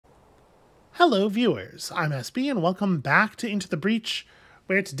Hello viewers, I'm SB and welcome back to Into the Breach,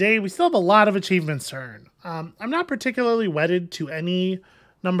 where today we still have a lot of achievements to earn. I'm not particularly wedded to any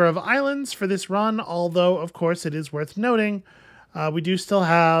number of islands for this run, although of course it is worth noting we do still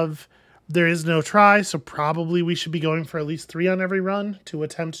have There Is No Try, so probably we should be going for at least 3 on every run to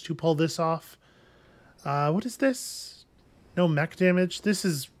attempt to pull this off. What is this? No mech damage? This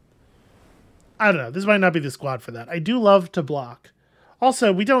is... I don't know, this might not be the squad for that. I do love to block.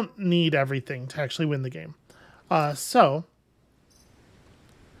 Also, we don't need everything to actually win the game. Still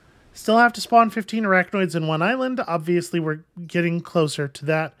have to spawn 15 arachnoids in one island. Obviously, we're getting closer to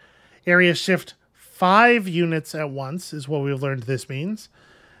that. Area shift 5 units at once is what we've learned this means.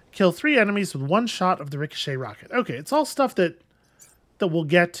 Kill 3 enemies with 1 shot of the ricochet rocket. Okay, it's all stuff that we'll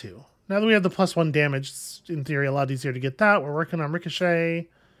get to. Now that we have the +1 damage, it's in theory a lot easier to get that. We're working on ricochet.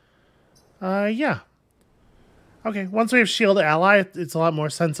 Yeah. Okay, once we have shield ally, it's a lot more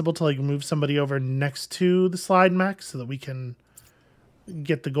sensible to like move somebody over next to the slide mech so that we can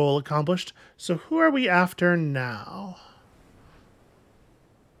get the goal accomplished. So who are we after now?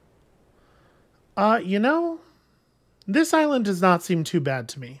 You know, this island does not seem too bad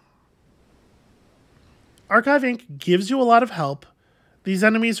to me. Archive Inc. gives you a lot of help. These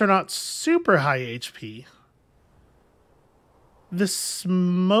enemies are not super high HP. The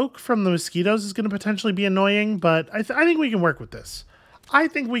smoke from the mosquitoes is going to potentially be annoying, but I think we can work with this. I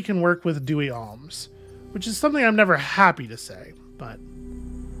think we can work with Dewy Alms, which is something I'm never happy to say, but...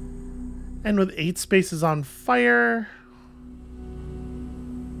 And with 8 spaces on fire...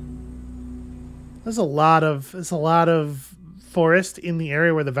 There's a lot of forest in the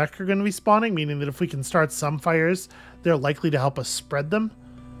area where the Vec are going to be spawning, meaning that if we can start some fires, they're likely to help us spread them.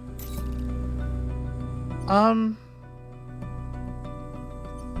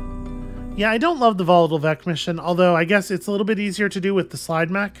 Yeah, I don't love the Volatile Vec mission, although I guess it's a little bit easier to do with the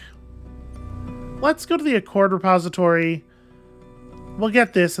slide mech. Let's go to the Accord repository. We'll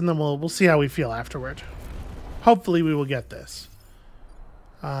get this, and then we'll see how we feel afterward. Hopefully we will get this.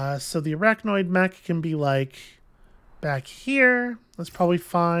 So the Arachnoid mech can be, like, back here. That's probably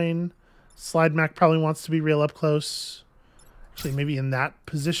fine. Slide mech probably wants to be real up close. Actually, maybe in that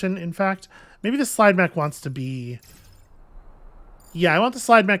position, in fact. Maybe the slide mech wants to be... Yeah, I want the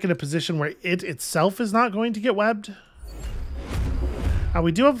slide mech in a position where it itself is not going to get webbed.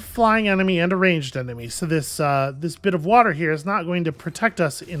 We do have a flying enemy and a ranged enemy, so this this bit of water here is not going to protect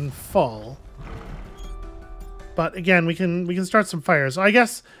us in full. But again, we can start some fires. I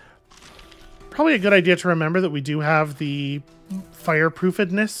guess probably a good idea to remember that we do have the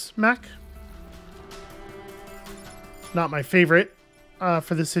fireproofedness mech. Not my favorite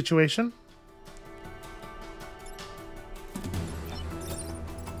for this situation.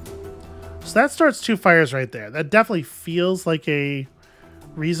 So that starts 2 fires right there. That definitely feels like a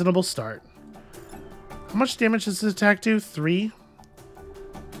reasonable start. How much damage does this attack do? 3?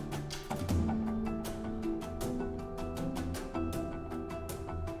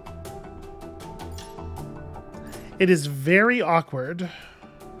 It is very awkward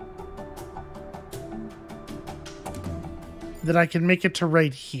that I can make it to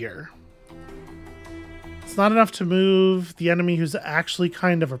right here. It's not enough to move the enemy who's actually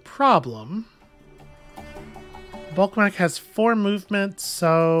kind of a problem. Bulk mech has 4 movement,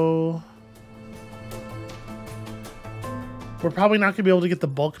 so... We're probably not going to be able to get the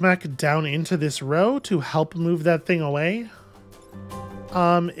bulk mech down into this row to help move that thing away.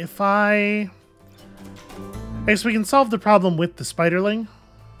 I guess we can solve the problem with the spiderling.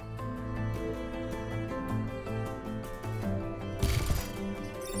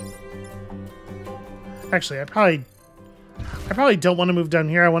 Actually, I probably don't want to move down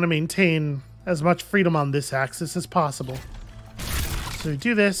here. I want to maintain as much freedom on this axis as possible. So we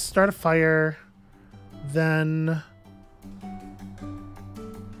do this, start a fire, then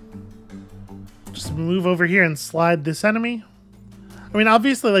just move over here and slide this enemy. I mean,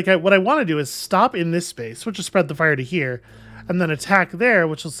 obviously, like what I want to do is stop in this space, which will spread the fire to here, and then attack there,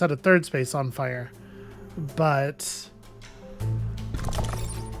 which will set a 3rd space on fire. But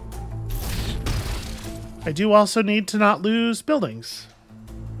I do also need to not lose buildings.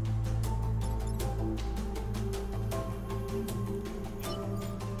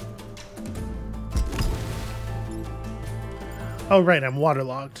 Oh, right, I'm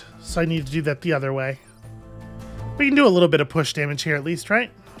waterlogged, so I need to do that the other way. We can do a little bit of push damage here at least, right?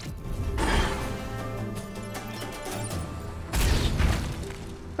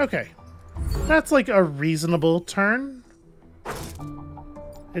 Okay. That's like a reasonable turn.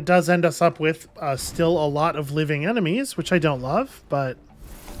 It does end us up with still a lot of living enemies, which I don't love, but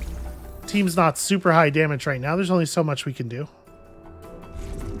team's not super high damage right now. There's only so much we can do.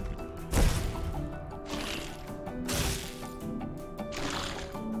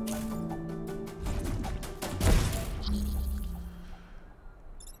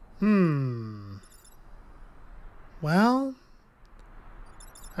 Well,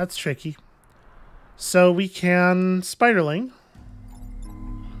 that's tricky. So we can spiderling.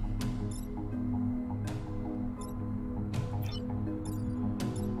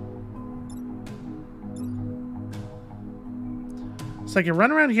 So I can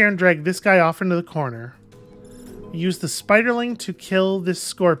run around here and drag this guy off into the corner. Use the spiderling to kill this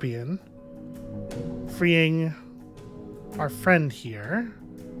scorpion, freeing our friend here.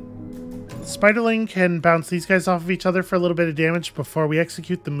 Spiderling can bounce these guys off of each other for a little bit of damage before we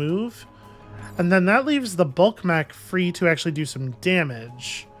execute the move. And then that leaves the bulk mech free to actually do some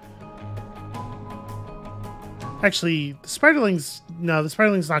damage. Actually, the spiderling's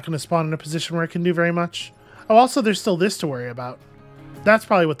not going to spawn in a position where it can do very much. Oh, also there's still this to worry about. That's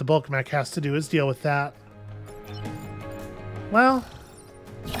probably what the bulk mech has to do, is deal with that. Well,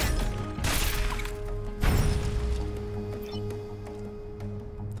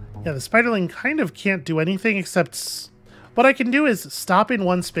 yeah, the spiderling kind of can't do anything except... What I can do is stop in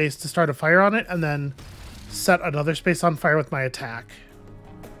one space to start a fire on it and then set another space on fire with my attack.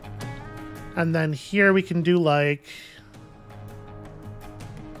 And then here we can do like...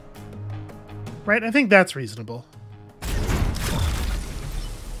 Right, I think that's reasonable.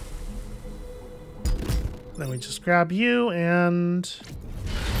 Then we just grab you and...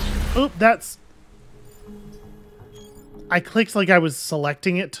 Oop, that's... I clicked like I was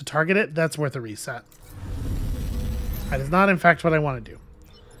selecting it to target it. That's worth a reset. That is not, in fact, what I want to do.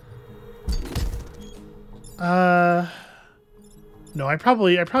 No, I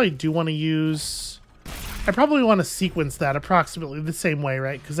probably do want to use... I probably want to sequence that approximately the same way,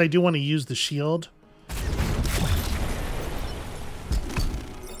 right? Because I do want to use the shield.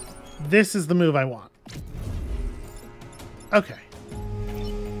 This is the move I want. Okay.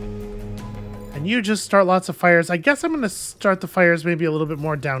 And you just start lots of fires. I guess I'm going to start the fires maybe a little bit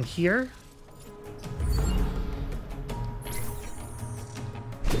more down here.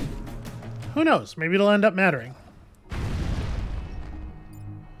 Who knows? Maybe it'll end up mattering.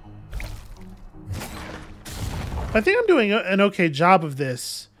 I think I'm doing an okay job of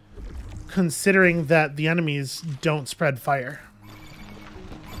this, considering that the enemies don't spread fire.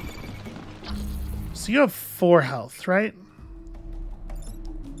 So you have 4 health, right?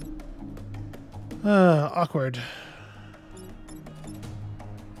 Awkward.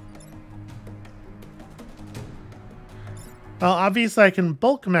 Well, obviously I can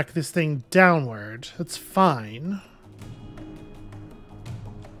bulk mech this thing downward. That's fine.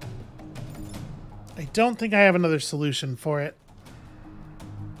 I don't think I have another solution for it.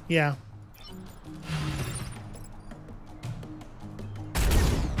 Yeah.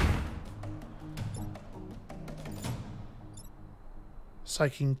 So I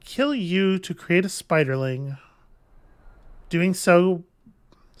can kill you to create a spiderling. Doing so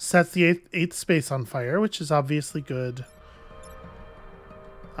sets the eighth space on fire, which is obviously good.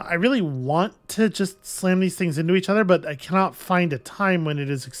 I really want to just slam these things into each other, but I cannot find a time when it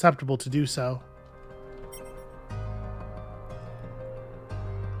is acceptable to do so.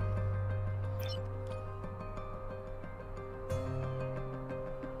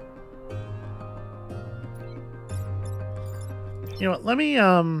 You know what, let me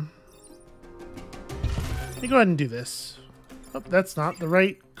go ahead and do this. Oh, that's not the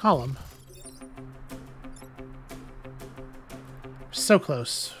right column. So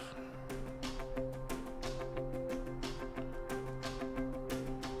close.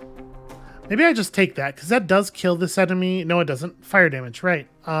 Maybe I just take that, because that does kill this enemy. No, it doesn't. Fire damage, right.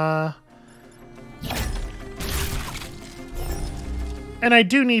 And I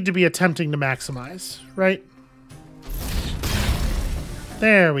do need to be attempting to maximize, right?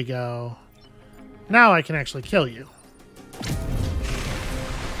 There we go. Now I can actually kill you.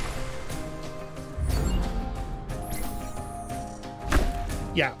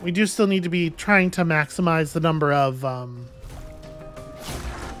 Yeah, we do still need to be trying to maximize the number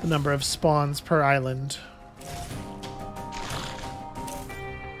of spawns per island.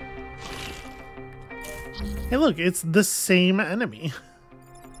 Hey, look, it's the same enemy.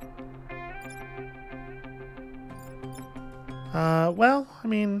 Well, I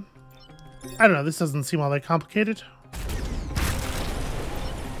mean, I don't know. This doesn't seem all that complicated.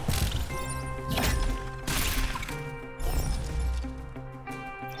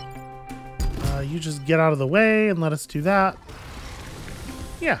 You just get out of the way and let us do that.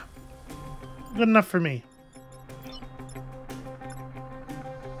 Yeah. Good enough for me.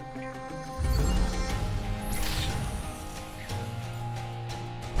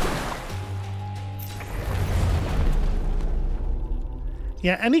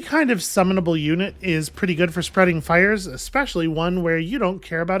 Yeah, any kind of summonable unit is pretty good for spreading fires, especially one where you don't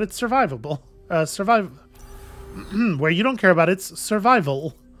care about its survivable. Where you don't care about its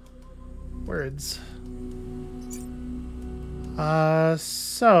survival. Words.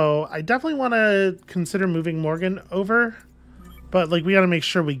 So I definitely want to consider moving Morgan over, but like we got to make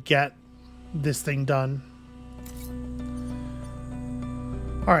sure we get this thing done.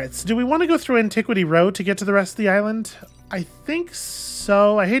 All right, so do we want to go through Antiquity Row to get to the rest of the island? I think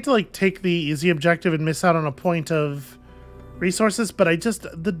so. I hate to like take the easy objective and miss out on a point of resources, but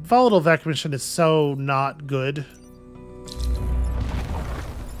the volatile Vec mission is so not good.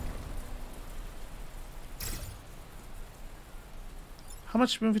 How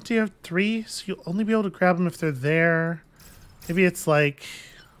much movement do you have? 3? So you'll only be able to grab them if they're there. Maybe it's like...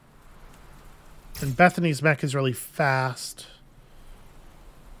 And Bethany's mech is really fast.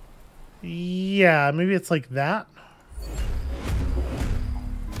 Yeah, maybe it's like that.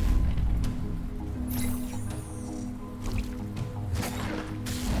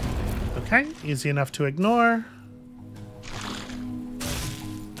 Okay, easy enough to ignore.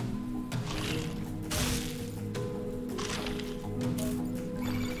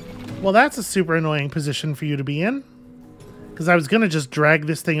 Well, that's a super annoying position for you to be in. Because I was going to just drag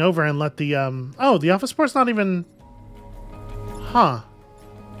this thing over and let the, Oh, the office port's not even... Huh.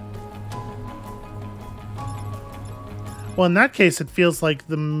 Well, in that case, it feels like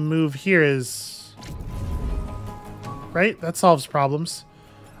the move here is... Right? That solves problems.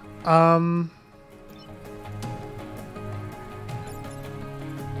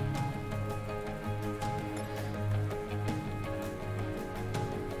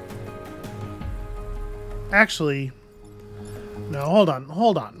 Actually, no, hold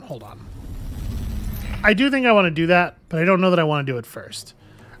on. I do think I want to do that, but I don't know that I want to do it first.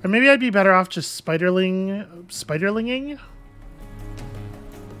 Or maybe I'd be better off just spiderlinging.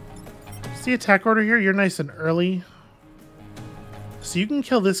 What's the attack order here? You're nice and early. So you can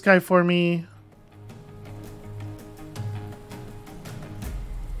kill this guy for me.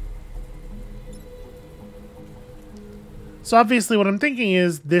 So obviously what I'm thinking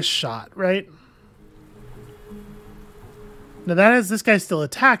is this shot, right? Now that has this guy still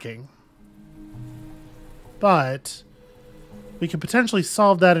attacking. But we could potentially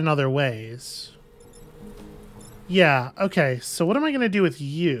solve that in other ways. Yeah, okay. So what am I going to do with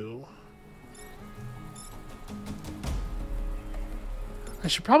you? I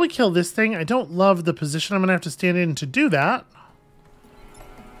should probably kill this thing. I don't love the position I'm going to have to stand in to do that.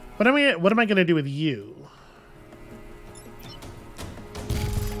 What am I going to do with you?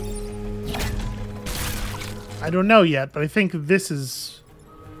 I don't know yet, but I think this is...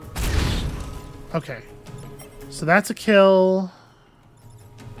 Okay. So that's a kill.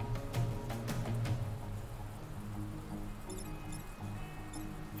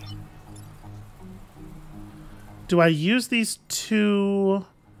 Do I use these two...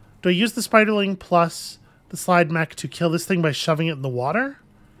 Do I use the spiderling plus the slide mech to kill this thing by shoving it in the water?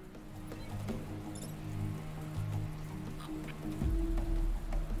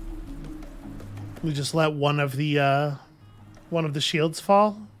 We just let one of the shields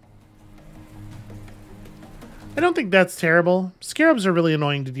fall. I don't think that's terrible. Scarabs are really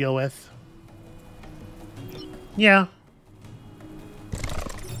annoying to deal with. Yeah.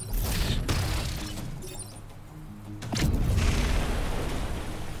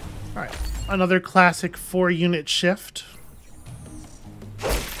 Alright. Another classic 4-unit shift.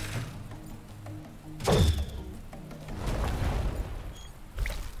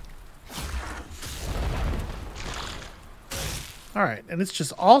 Alright, and it's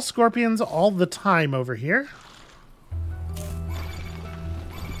just all scorpions all the time over here.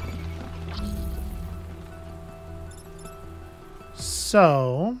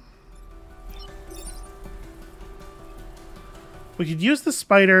 So... we could use the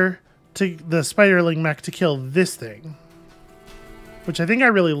spiderling mech to kill this thing. Which I think I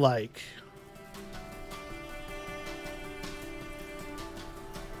really like.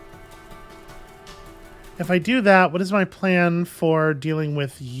 If I do that, what is my plan for dealing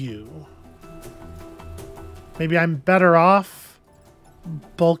with you? Maybe I'm better off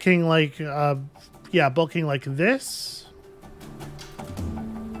bulking like, bulking like this.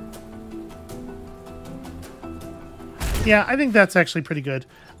 Yeah, I think that's actually pretty good.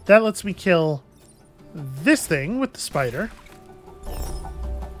 That lets me kill this thing with the spider.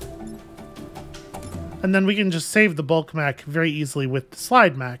 And then we can just save the bulk mech very easily with the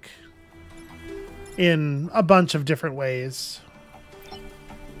slide mech. In a bunch of different ways.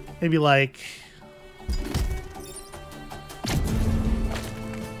 Maybe like...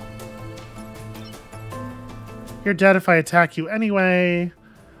 You're dead if I attack you anyway.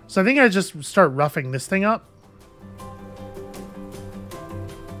 So I think I just start roughing this thing up.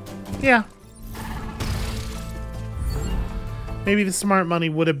 Yeah. Maybe the smart money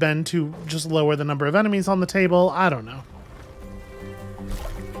would have been to just lower the number of enemies on the table. I don't know.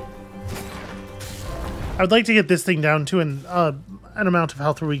 I would like to get this thing down to an amount of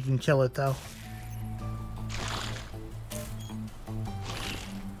health where we can kill it, though.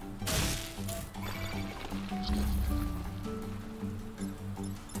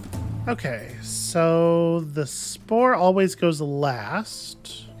 Okay, so the spore always goes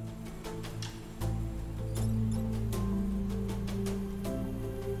last.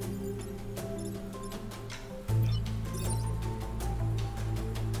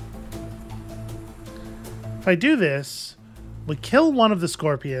 If I do this, we kill one of the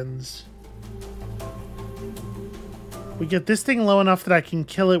scorpions. We get this thing low enough that I can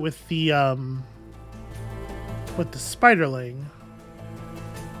kill it with the spiderling.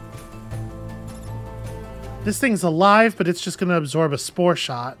 This thing's alive, but it's just going to absorb a spore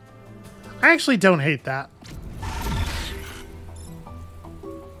shot. I actually don't hate that.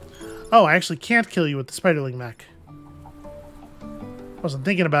 Oh, I actually can't kill you with the spiderling mech. Wasn't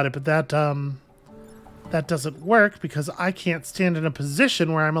thinking about it, but that doesn't work because I can't stand in a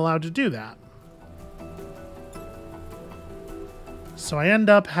position where I'm allowed to do that. So I end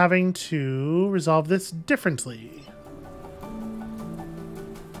up having to resolve this differently.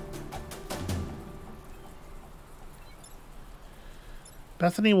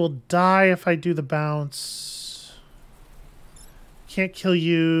 Bethany will die if I do the bounce. Can't kill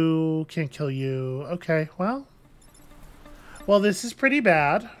you. Can't kill you. Okay, well. Well, this is pretty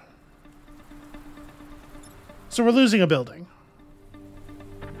bad. So we're losing a building.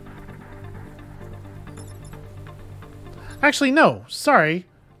 Actually, no. Sorry.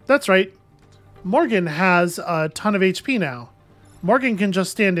 That's right. Morgan has a ton of HP now. Morgan can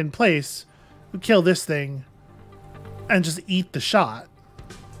just stand in place, kill this thing, and just eat the shot.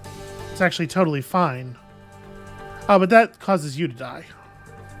 It's actually totally fine. Oh, but that causes you to die.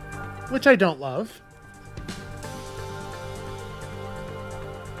 Which I don't love.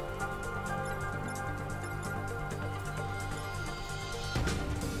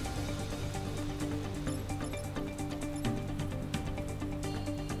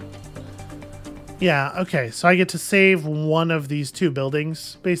 Yeah, okay, so I get to save one of these two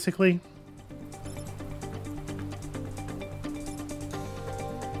buildings, basically.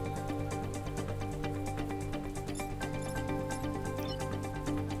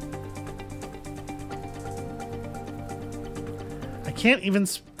 I can't even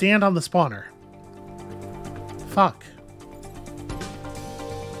stand on the spawner. Fuck.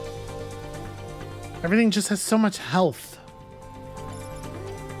 Everything just has so much health.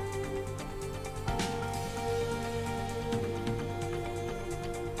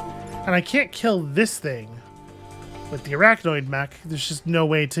 And I can't kill this thing with the arachnoid mech. There's just no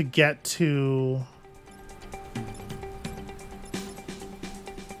way to get to...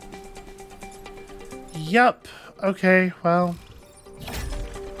 Yup. Okay, well...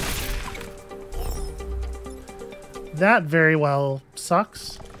 That very well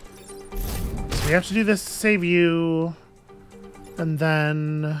sucks. So we have to do this to save you. And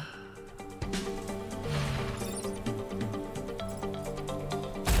then...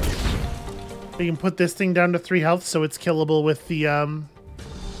 We can put this thing down to 3 health so it's killable with the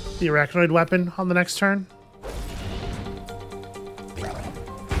arachnoid weapon on the next turn.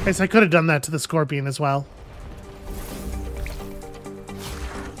 I guess I could have done that to the scorpion as well.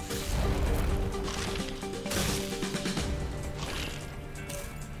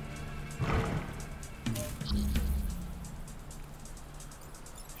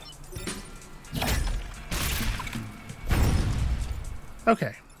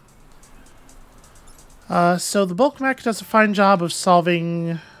 Okay. So the bulk mech does a fine job of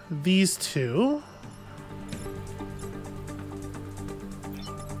solving these two.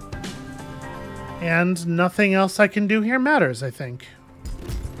 And nothing else I can do here matters, I think.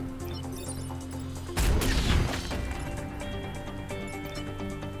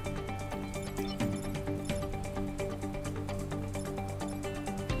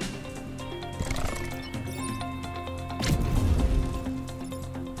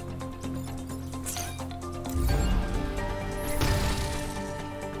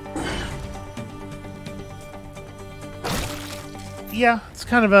 Yeah, it's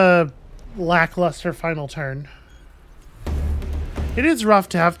kind of a lackluster final turn. It is rough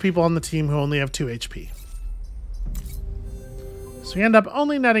to have people on the team who only have 2 HP. So we end up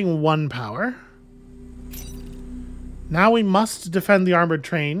only netting 1 power. Now we must defend the armored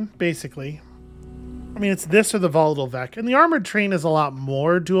train, basically. I mean, it's this or the volatile Vec. And the armored train is a lot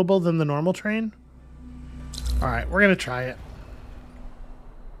more doable than the normal train. Alright, we're going to try it.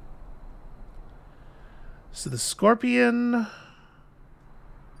 So the Scorpion...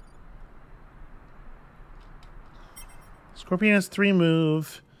 Scorpion has 3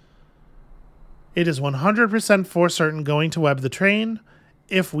 move. It is 100% for certain going to web the train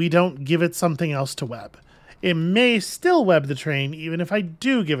if we don't give it something else to web. It may still web the train even if I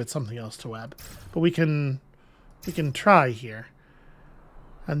do give it something else to web. But we can try here.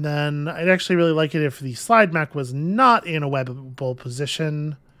 And then I'd actually really like it if the slide mech was not in a webbable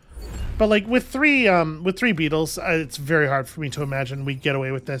position. But like with three beetles, it's very hard for me to imagine we get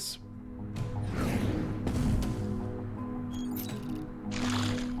away with this.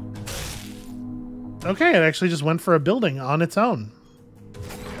 Okay, it actually just went for a building on its own.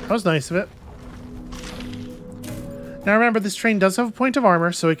 That was nice of it. Now remember, this train does have a point of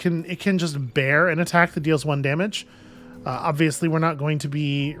armor, so it can just bear an attack that deals 1 damage. Obviously, we're not going to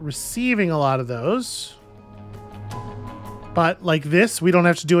be receiving a lot of those. But like this, we don't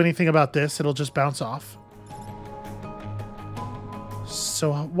have to do anything about this. It'll just bounce off.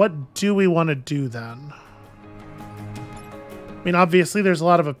 So what do we want to do then? I mean, obviously, there's a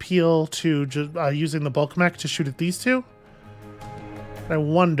lot of appeal to just, using the bulk mech to shoot at these two. I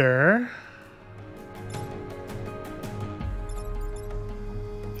wonder...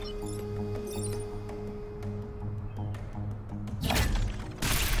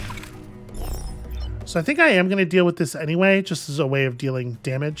 So I think I am going to deal with this anyway, just as a way of dealing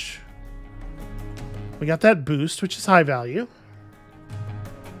damage. We got that boost, which is high value.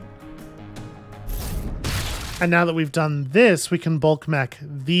 And now that we've done this, we can bulk mech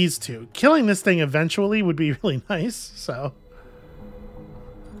these two. Killing this thing eventually would be really nice, so...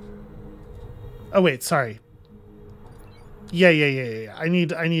 Oh, wait, sorry. Yeah. I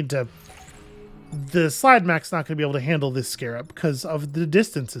need to... The slide mech's not going to be able to handle this scarab because of the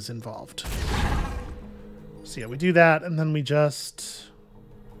distances involved. So yeah, we do that, and then we just...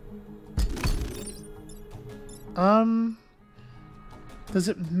 Does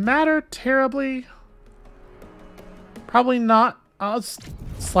it matter terribly? Probably not. I'll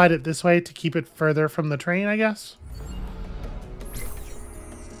slide it this way to keep it further from the train, I guess.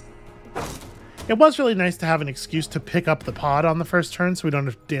 It was really nice to have an excuse to pick up the pod on the first turn so we don't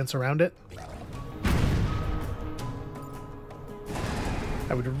have to dance around it.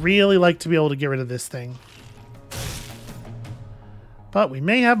 I would really like to be able to get rid of this thing. But we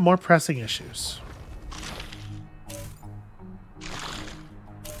may have more pressing issues.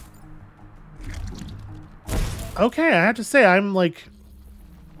 Okay, I have to say, I'm like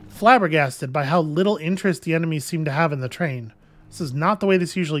flabbergasted by how little interest the enemies seem to have in the train. This is not the way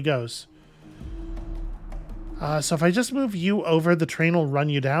this usually goes. So if I just move you over, the train will run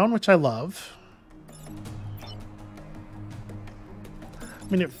you down, which I love. I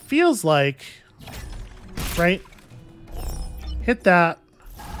mean, it feels like, right? Hit that.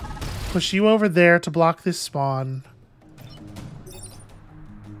 Push you over there to block this spawn.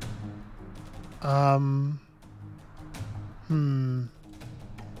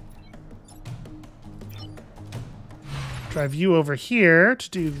 Drive you over here to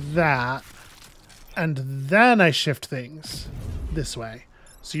do that. And then I shift things this way.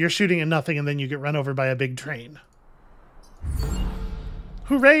 So you're shooting at nothing and then you get run over by a big train.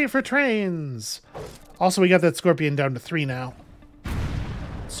 Hooray for trains! Also, we got that Scorpion down to 3 now.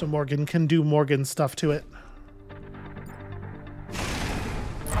 So Morgan can do Morgan stuff to it.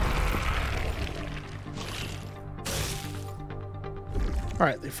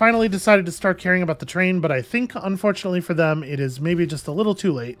 Alright, they finally decided to start caring about the train, but I think, unfortunately for them, it is maybe just a little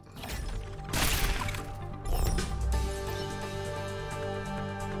too late.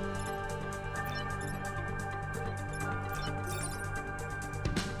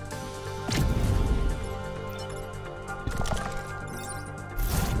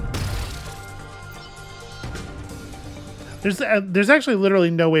 There's actually literally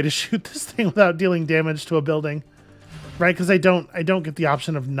no way to shoot this thing without dealing damage to a building, right? Because I don't get the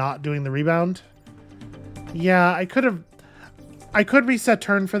option of not doing the rebound. Yeah, I could reset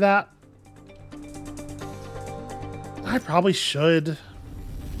turn for that. I probably should.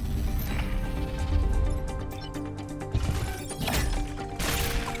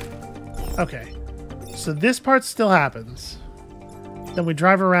 Okay, so this part still happens. Then we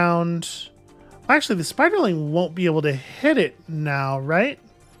drive around. Actually, the Spiderling won't be able to hit it now, right?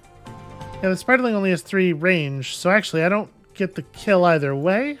 Yeah, the Spiderling only has 3 range, so actually I don't get the kill either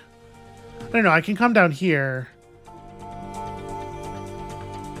way. I don't know, I can come down here.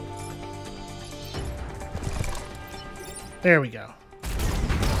 There we go.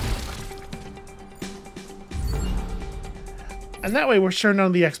 And that way we're sure none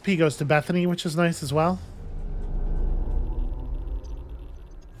of the XP goes to Bethany, which is nice as well.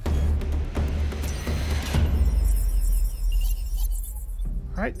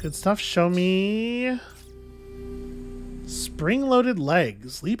 Alright, good stuff. Show me... Spring-loaded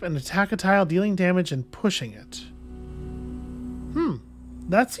legs. Leap and attack a tile, dealing damage and pushing it.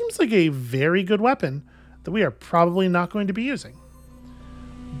 That seems like a very good weapon that we are probably not going to be using.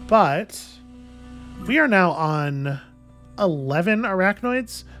 But we are now on 11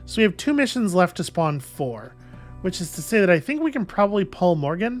 arachnoids, so we have 2 missions left to spawn 4, which is to say that I think we can probably pull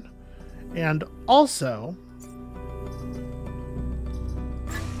Morgan, and also...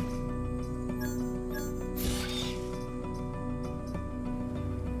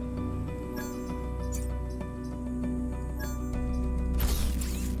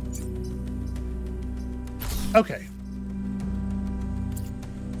 Okay.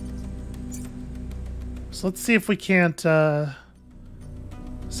 So let's see if we can't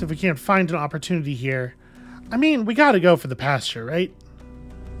find an opportunity here. I mean, we gotta go for the pasture, right?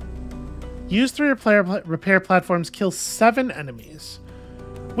 Use 3 repair platforms, kill 7 enemies.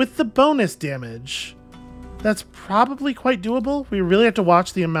 With the bonus damage, that's probably quite doable. We really have to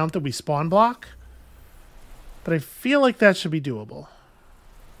watch the amount that we spawn block. But I feel like that should be doable.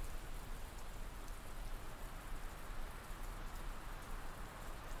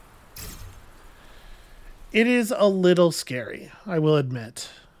 It is a little scary, I will admit.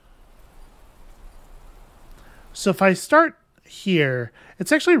 So if I start here,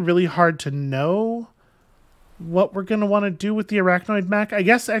 it's actually really hard to know what we're going to want to do with the arachnoid mech. I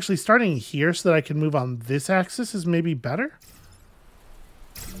guess actually starting here so that I can move on this axis is maybe better.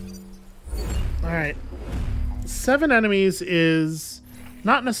 Alright. 7 enemies is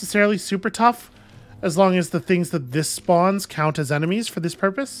not necessarily super tough, as long as the things that this spawns count as enemies for this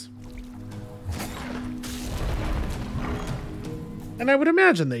purpose. And I would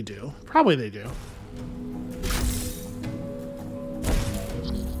imagine they do. Probably they do.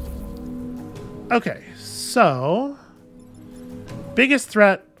 Okay, so... biggest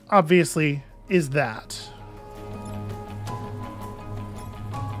threat, obviously, is that.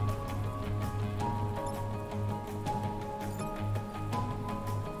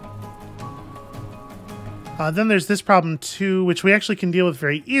 Then there's this problem too, which we actually can deal with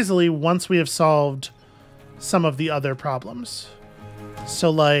very easily once we have solved some of the other problems.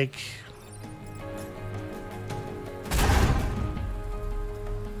 So, like,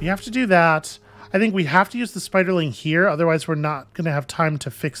 we have to do that. I think we have to use the spiderling here, otherwise we're not going to have time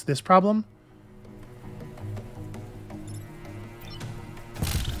to fix this problem.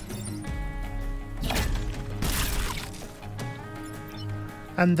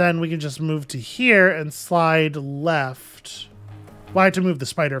 And then we can just move to here and slide left. Well, I had to move the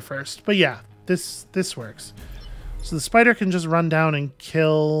spider first. But yeah, this works. So the spider can just run down and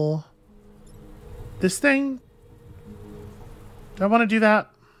kill this thing. Do I want to do that?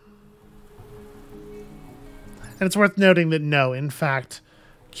 And it's worth noting that no, in fact,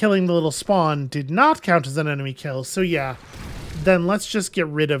 killing the little spawn did not count as an enemy kill. So yeah, then let's just get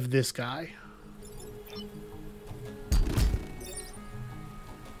rid of this guy.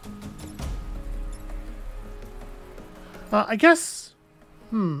 I guess...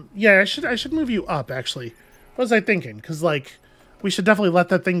 yeah, I should move you up, actually. What was I thinking? Because, like, we should definitely let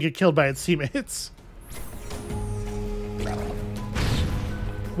that thing get killed by its teammates.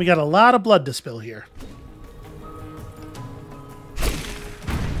 We got a lot of blood to spill here.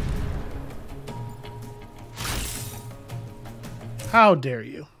 How dare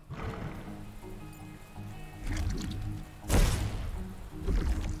you?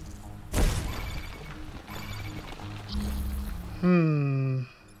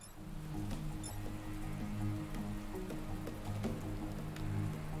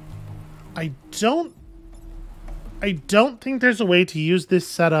 I don't think there's a way to use this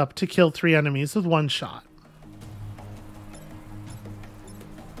setup to kill 3 enemies with 1 shot.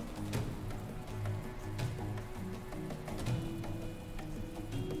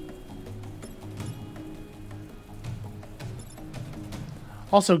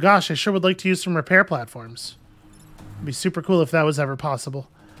 Also, gosh, I sure would like to use some repair platforms. It'd be super cool if that was ever possible.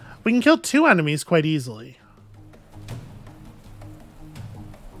 We can kill 2 enemies quite easily.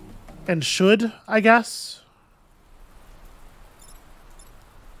 And should, I guess.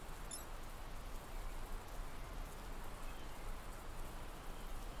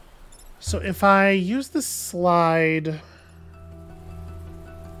 So if I use the slide...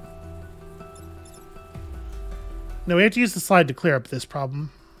 No, we have to use the slide to clear up this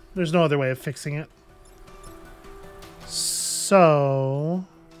problem. There's no other way of fixing it. So...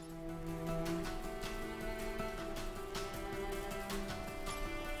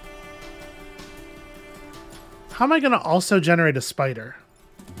 how am I going to also generate a spider?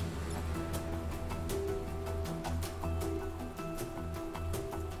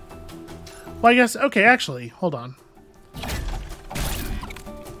 Well, I guess, okay, actually, hold on.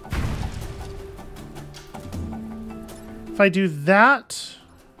 If I do that,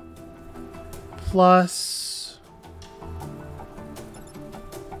 plus...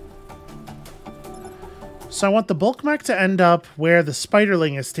 So I want the bulk mech to end up where the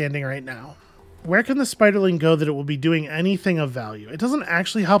spiderling is standing right now. Where can the spiderling go that it will be doing anything of value? It doesn't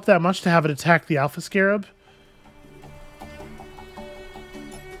actually help that much to have it attack the alpha scarab.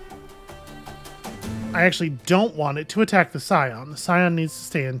 I actually don't want it to attack the scion. The scion needs to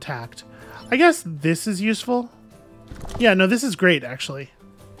stay intact. I guess this is useful. Yeah, no, this is great, actually.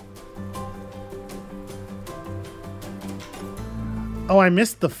 Oh, I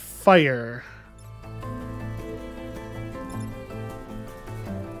missed the fire.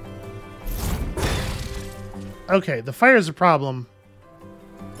 Okay, the fire is a problem.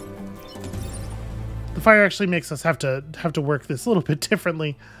 The fire actually makes us have to work this a little bit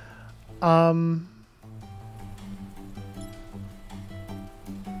differently.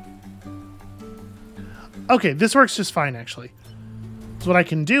 Okay, this works just fine, actually. So what I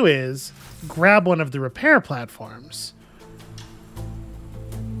can do is grab one of the repair platforms.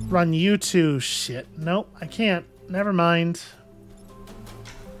 Run you to... Shit. Nope, I can't. Never mind.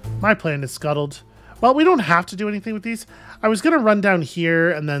 My plan is scuttled. Well, we don't have to do anything with these. I was going to run down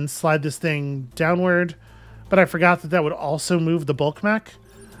here and then slide this thing downward, but I forgot that that would also move the bulk mech.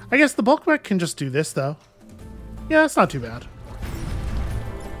 I guess the bulk mech can just do this, though. Yeah, it's not too bad.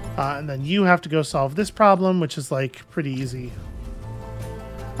 And then you have to go solve this problem, which is, like, pretty easy.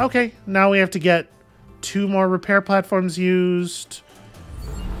 Okay, now we have to get 2 more repair platforms used.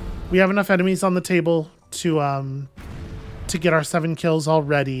 We have enough enemies on the table to get our 7 kills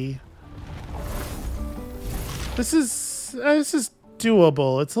already. This is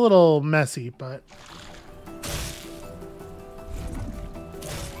doable. It's a little messy, but...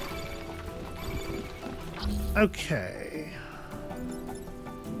 Okay.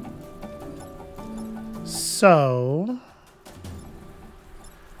 So...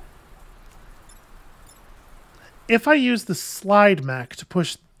 if I use the slide mech to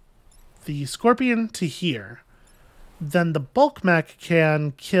push the scorpion to here, then the bulk mech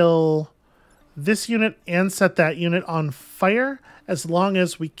can kill this unit and set that unit on fire as long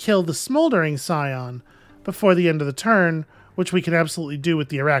as we kill the smoldering scion before the end of the turn, which we can absolutely do with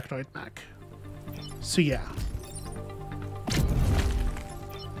the arachnoid mech. So yeah.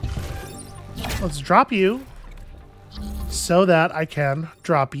 Let's drop you so that I can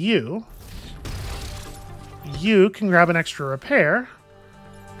drop you. You can grab an extra repair.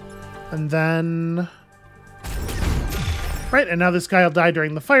 And then... right, and now this guy will die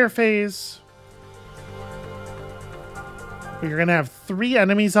during the fire phase. We're going to have 3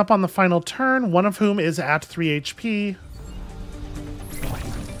 enemies up on the final turn, one of whom is at 3 HP.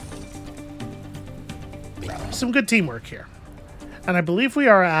 Some good teamwork here. And I believe we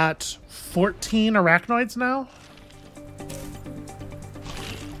are at 14 arachnoids now.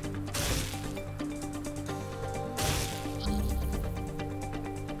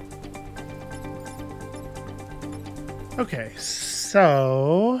 Okay,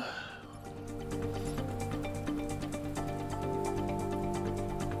 so...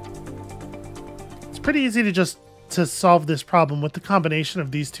 it's pretty easy to solve this problem with the combination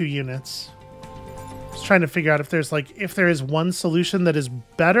of these 2 units. Just trying to figure out if there is one solution that is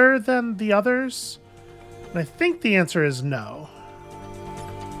better than the others. And I think the answer is no.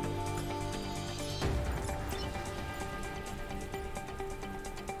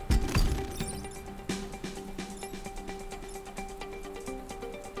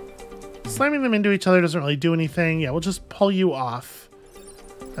 Slamming them into each other doesn't really do anything. Yeah, we'll just pull you off.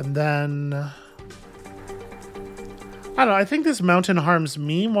 And then... I don't know, I think this mountain harms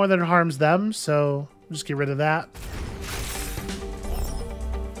me more than it harms them, so we'll just get rid of that.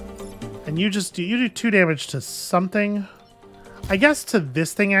 And you do 2 damage to something. I guess to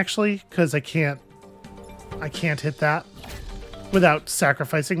this thing, actually, because I can't hit that without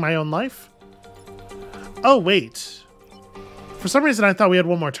sacrificing my own life. Oh, wait. For some reason, I thought we had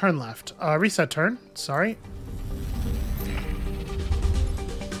 1 more turn left. Reset turn. Sorry.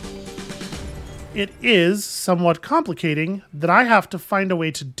 It is somewhat complicating that I have to find a way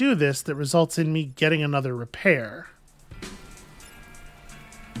to do this that results in me getting another repair.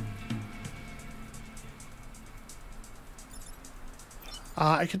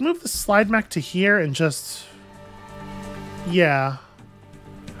 I could move the slide mech to here and just... yeah.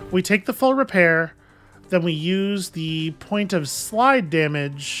 We take the full repair... then we use the point of slide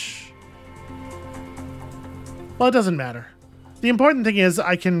damage. Well, it doesn't matter. The important thing is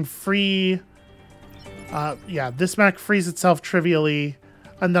I can free... yeah, this mech frees itself trivially,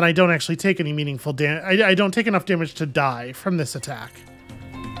 and then I don't actually take any meaningful damage. I don't take enough damage to die from this attack.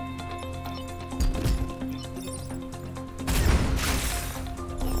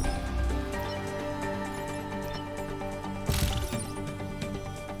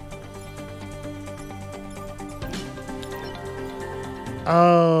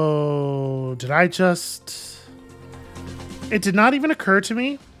 Oh, did I just... It did not even occur to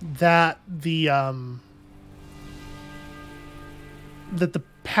me that the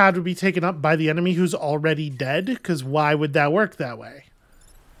pad would be taken up by the enemy who's already dead, because why would that work that way?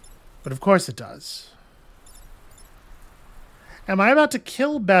 But of course it does. Am I about to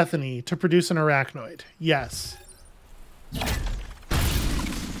kill Bethany to produce an arachnoid? Yes.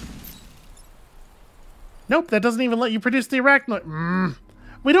 Nope, that doesn't even let you produce the arachnoid.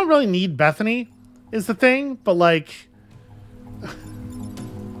 We don't really need Bethany, is the thing, but like...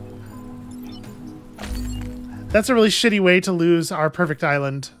 That's a really shitty way to lose our perfect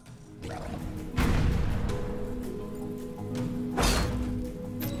island.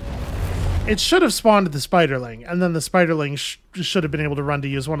 It should have spawned the spiderling, and then the spiderling should have been able to run to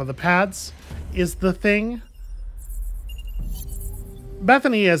use one of the pads, is the thing.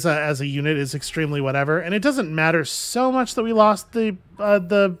 Bethany as a unit is extremely whatever, and it doesn't matter so much that we lost the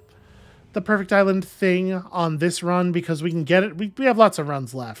perfect island thing on this run, because we can get it. We have lots of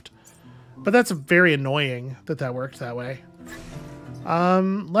runs left. But that's very annoying that worked that way.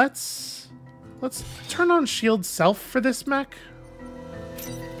 Let's turn on shield self for this mech.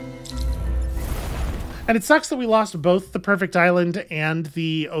 And it sucks that we lost both the perfect island and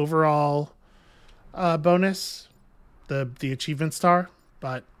the overall bonus, the achievement star.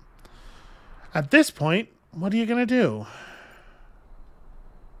 But at this point, what are you gonna do?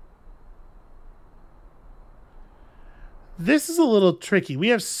 This is a little tricky. We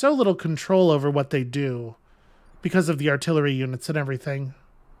have so little control over what they do because of the artillery units and everything.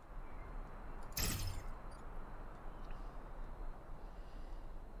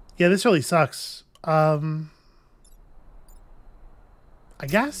 Yeah, this really sucks. I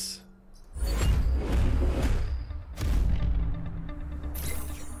guess?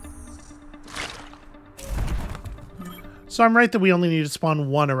 So I'm right that we only need to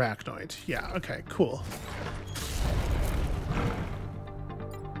spawn one arachnoid. Yeah, okay, cool.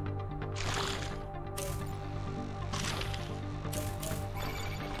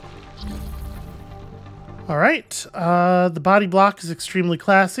 All right, the body block is extremely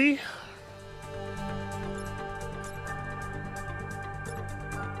classy.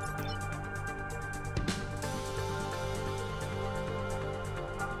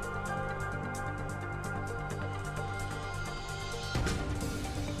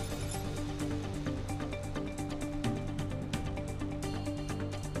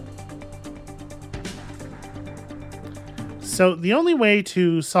 So the only way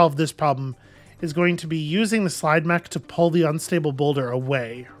to solve this problem is going to be using the slide mech to pull the unstable boulder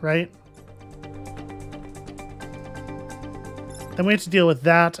away, right? Then we have to deal with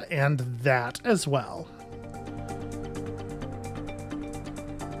that and that as well.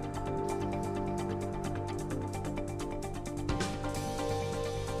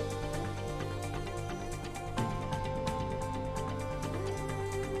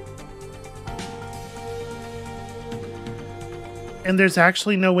 And there's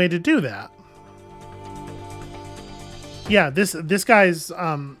actually no way to do that. Yeah, this guy's,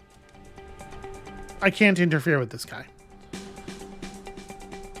 I can't interfere with this guy.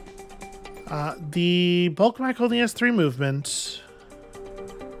 The bulk mech only has 3 movement.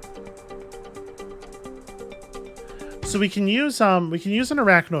 So we can use an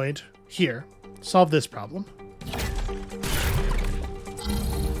arachnoid here, solve this problem.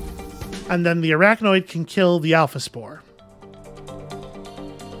 And then the arachnoid can kill the alpha spore.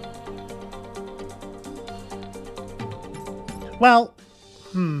 Well,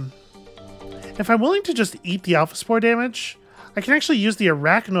 if I'm willing to just eat the alpha spore damage, I can actually use the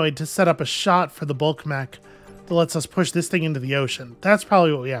arachnoid to set up a shot for the bulk mech that lets us push this thing into the ocean. That's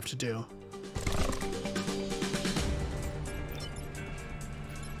probably what we have to do.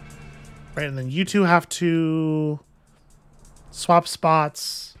 Right, and then you two have to swap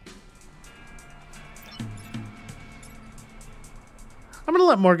spots. I'm gonna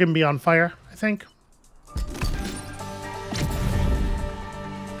let Morgan be on fire, I think.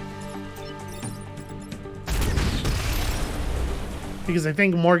 Because I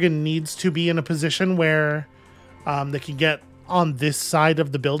think Morgan needs to be in a position where they can get on this side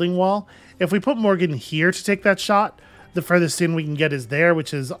of the building wall. If we put Morgan here to take that shot, the furthest in we can get is there,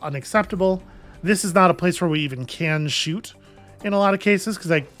 which is unacceptable. This is not a place where we even can shoot in a lot of cases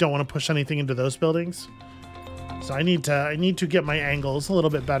because I don't want to push anything into those buildings. So I need to get my angles a little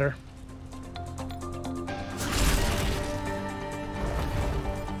bit better.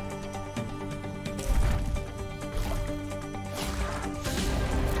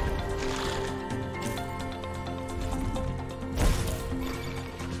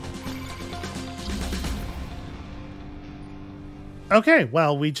 Okay,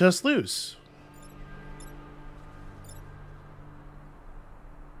 well, we just lose.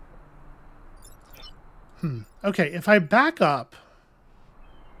 Okay, if I back up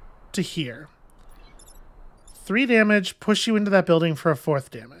to here, 3 damage, push you into that building for a 4th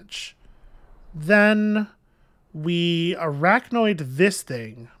damage. Then we arachnoid this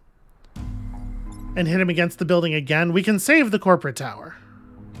thing and hit him against the building again. We can save the corporate tower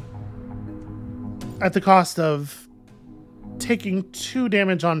at the cost of taking 2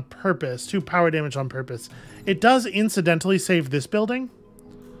 damage on purpose, 2 power damage on purpose. It does incidentally save this building.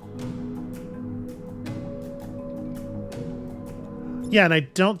 Yeah, and I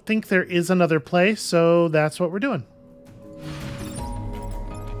don't think there is another play, so that's what we're doing.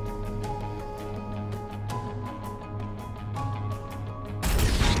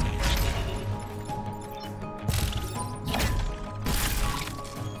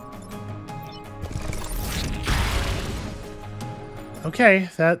 Okay,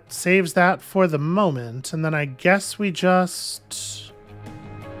 that saves that for the moment, and then I guess we just...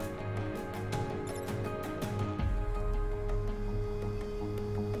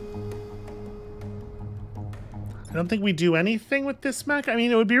 I don't think we do anything with this mech. I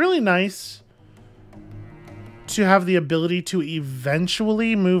mean, it would be really nice to have the ability to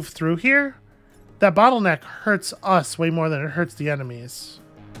eventually move through here. That bottleneck hurts us way more than it hurts the enemies.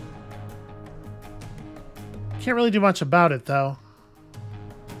 Can't really do much about it, though.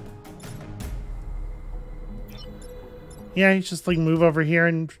 Yeah, you just like move over here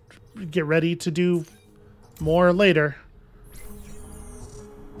and get ready to do more later.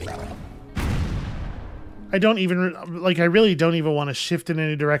 I don't even, like, I really don't even want to shift in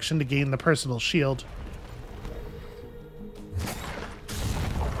any direction to gain the personal shield.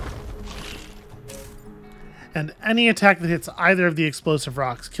 And any attack that hits either of the explosive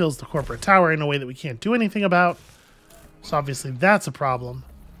rocks kills the corporate tower in a way that we can't do anything about. So obviously that's a problem.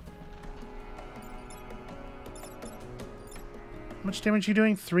 How much damage are you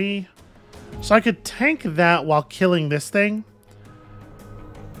doing? 3. So I could tank that while killing this thing.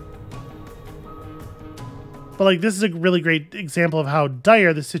 But like, this is a really great example of how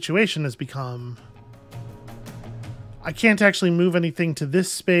dire the situation has become. I can't actually move anything to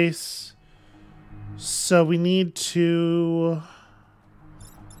this space. So we need to...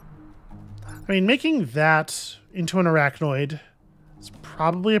 I mean, making that into an arachnoid is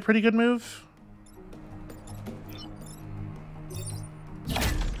probably a pretty good move.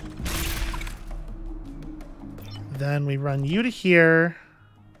 Then we run you to here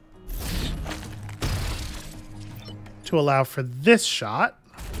to allow for this shot.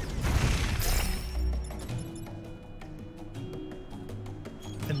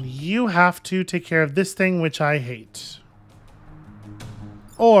 And you have to take care of this thing, which I hate.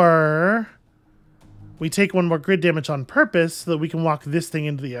 Or we take 1 more grid damage on purpose so that we can walk this thing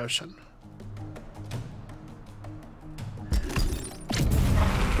into the ocean.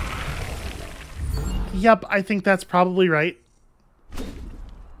 Yep, I think that's probably right.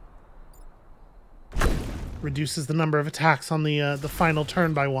 Reduces the number of attacks on the final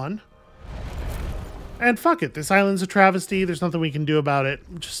turn by 1. And fuck it, this island's a travesty. There's nothing we can do about it.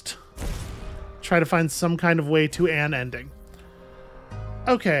 Just try to find some kind of way to an ending.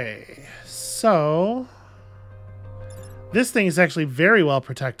 Okay, so this thing is actually very well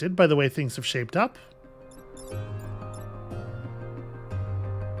protected by the way things have shaped up.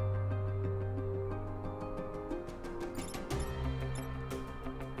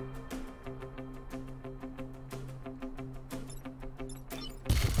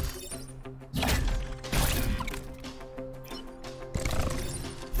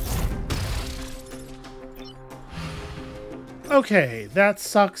 Okay, that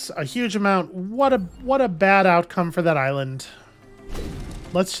sucks a huge amount. What a bad outcome for that island.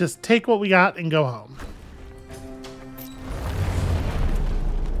 Let's just take what we got and go home.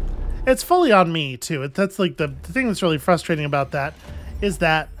 It's fully on me, too. That's like the thing that's really frustrating about that is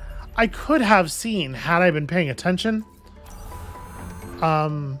that I could have seen had I been paying attention.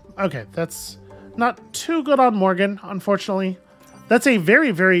 Okay, that's not too good on Morgan, unfortunately. That's a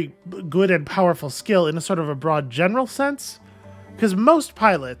very, very good and powerful skill in a sort of a broad general sense. Because most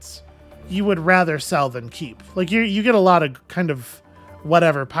pilots, you would rather sell than keep. Like, you get a lot of kind of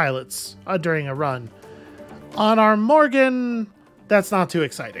whatever pilots during a run. On our Morgan, that's not too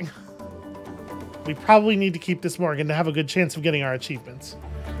exciting. We probably need to keep this Morgan to have a good chance of getting our achievements.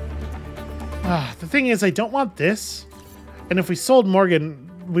 The thing is, I don't want this. And if we sold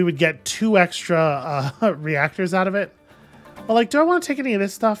Morgan, we would get 2 extra reactors out of it. Well, like, do I want to take any of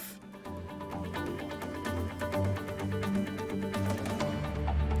this stuff?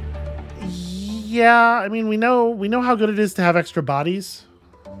 Yeah, I mean, we know how good it is to have extra bodies.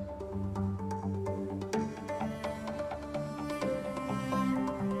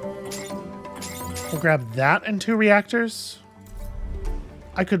 We'll grab that and 2 reactors.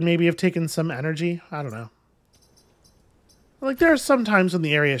 I could maybe have taken some energy. I don't know. Like, there are some times when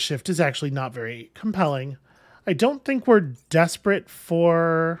the area shift is actually not very compelling. I don't think we're desperate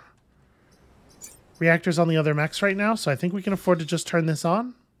for reactors on the other mechs right now, so I think we can afford to just turn this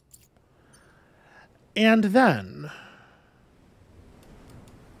on. And then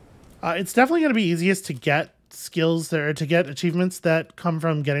it's definitely going to be easiest to get skills there, or to get achievements that come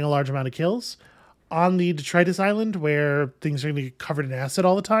from getting a large amount of kills on the detritus island, where things are going to get covered in acid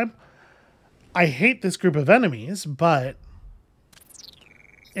all the time. I hate this group of enemies, but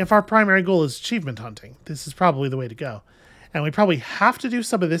if our primary goal is achievement hunting, this is probably the way to go. And we probably have to do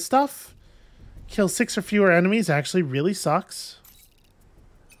some of this stuff. Kill 6 or fewer enemies actually really sucks.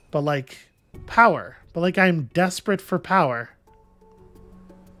 But like, power. But like, I'm desperate for power.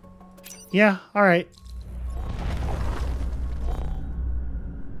 Yeah, alright.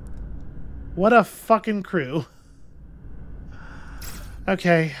 What a fucking crew.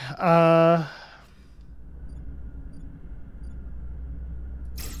 Okay, I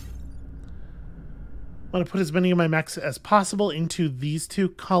want to put as many of my mechs as possible into these 2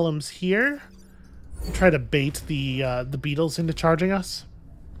 columns here. And try to bait the beetles into charging us.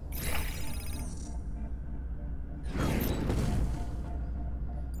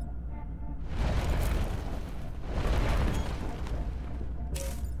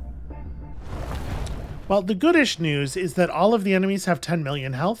 Well, the goodish news is that all of the enemies have 10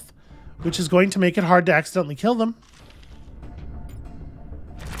 million health, which is going to make it hard to accidentally kill them.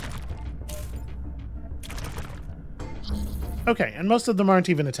 Okay, and most of them aren't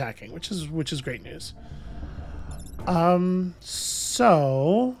even attacking, which is great news.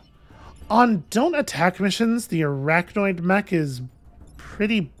 So on don't attack missions, the arachnoid mech is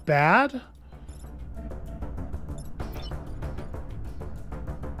pretty bad.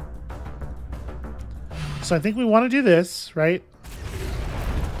 So I think we want to do this, right?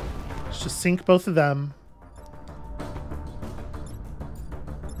 Let's just sink both of them.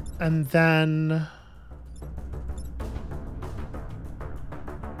 And then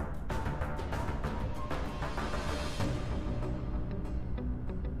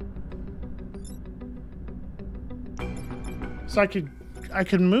so I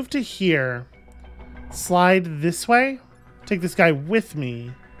could move to here, slide this way, take this guy with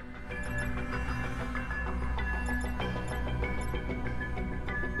me.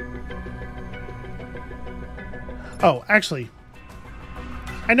 Oh, actually,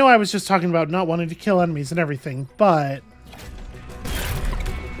 I know I was just talking about not wanting to kill enemies and everything, but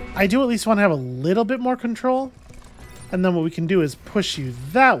I do at least want to have a little bit more control. And then what we can do is push you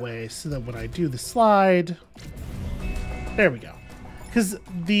that way so that when I do the slide, there we go. Because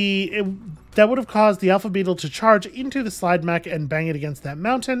that would have caused the Alpha Beetle to charge into the slide mech and bang it against that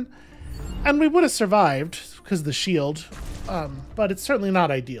mountain. And we would have survived because of the shield, but it's certainly not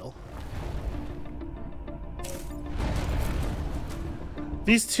ideal.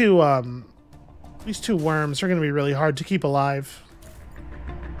 These two worms are going to be really hard to keep alive.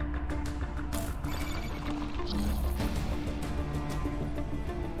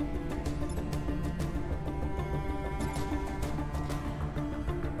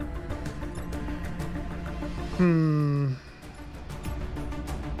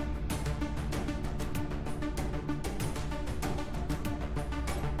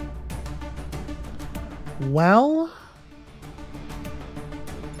 Well,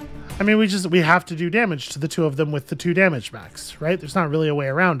 I mean, we have to do damage to the 2 of them with the 2 damage max, right? There's not really a way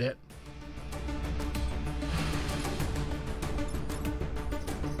around it.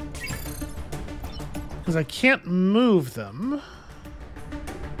 Because I can't move them.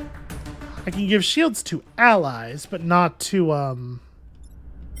 I can give shields to allies, but not to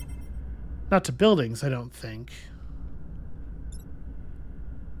buildings, I don't think.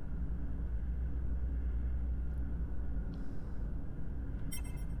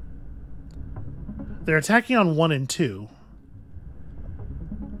 They're attacking on 1 and 2.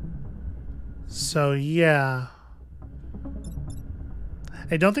 So, yeah.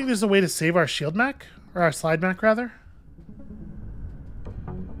 I don't think there's a way to save our shield mech, or our slide mech, rather.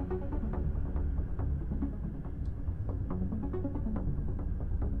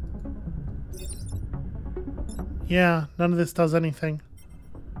 Yeah, none of this does anything.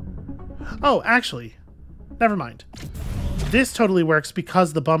 Oh, actually, never mind. This totally works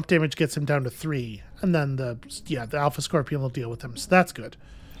because the bump damage gets him down to 3. And then the Alpha Scorpion will deal with him. So that's good.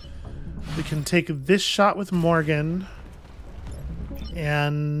 We can take this shot with Morgan.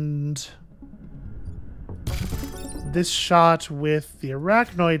 And this shot with the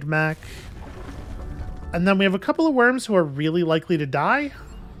Arachnoid mech. And then we have a couple of worms who are really likely to die.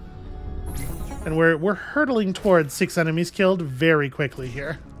 And we're hurtling towards 6 enemies killed very quickly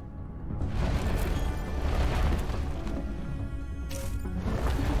here.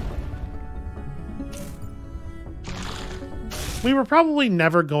 We were probably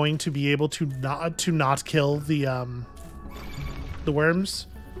never going to be able to not kill the worms.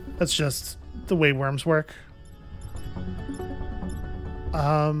 That's just the way worms work.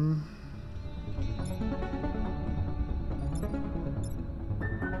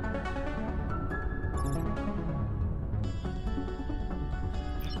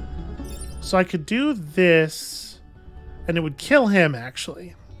 So I could do this, and it would kill him,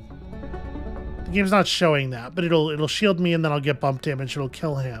 actually. The game's not showing that, but it'll shield me, and then I'll get bump damage. It'll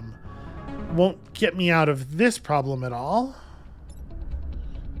kill him. Won't get me out of this problem at all.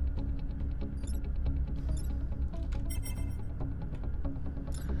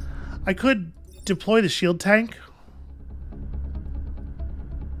 I could deploy the shield tank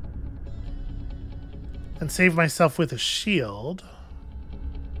and save myself with a shield.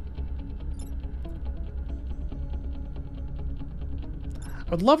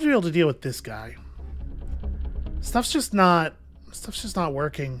 I would love to be able to deal with this guy. Stuff's just not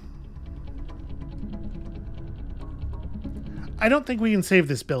working. I don't think we can save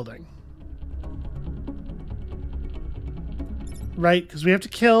this building. Right? Because we have to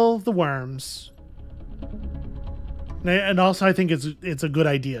kill the worms. And also I think it's a good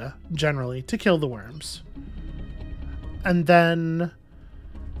idea, generally, to kill the worms. And then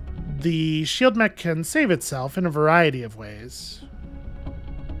the shield mech can save itself in a variety of ways.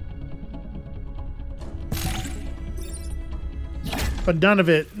 But none of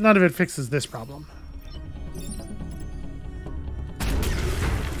it fixes this problem.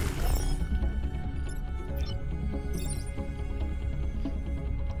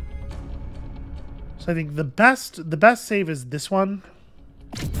 So I think the best save is this one.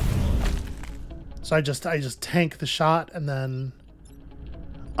 So I just tank the shot and then.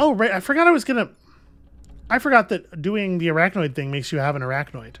 Oh right, I forgot that doing the arachnoid thing makes you have an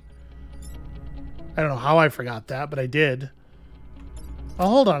arachnoid. I don't know how I forgot that, but I did. Oh,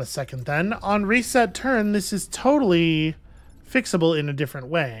 hold on a second then. On reset turn, this is totally fixable in a different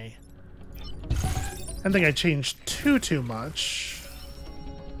way. I don't think I changed too much.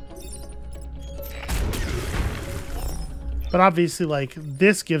 But obviously, like,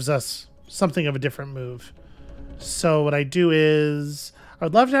 this gives us something of a different move. So what I do is, I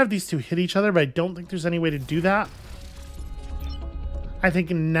would love to have these two hit each other, but I don't think there's any way to do that. I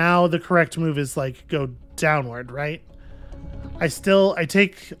think now the correct move is, like, go downward, right? I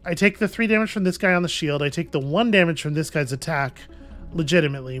take the 3 damage from this guy on the shield. I take the 1 damage from this guy's attack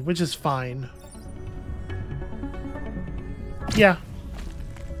legitimately, which is fine. Yeah.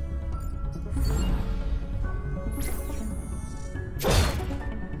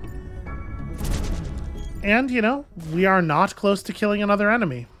 And, you know, we are not close to killing another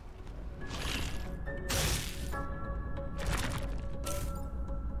enemy.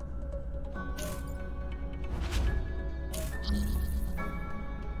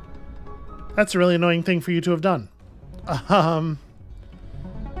 That's a really annoying thing for you to have done.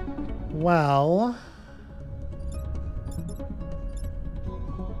 Well...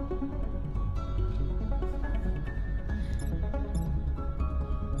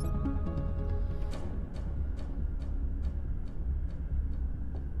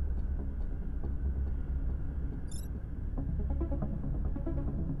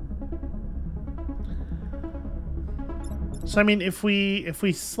 So I mean, if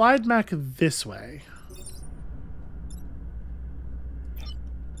we slide back this way,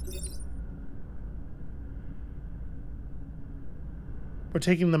 we're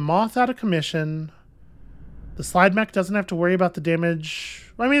taking the moth out of commission. The slide mech doesn't have to worry about the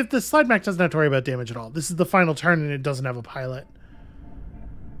damage. I mean, the slide mech doesn't have to worry about damage at all. This is the final turn and it doesn't have a pilot.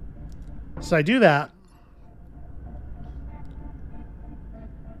 So I do that.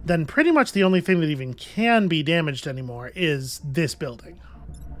 Then pretty much the only thing that even can be damaged anymore is this building.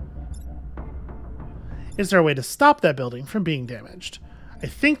 Is there a way to stop that building from being damaged? I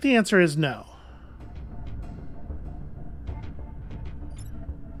think the answer is no.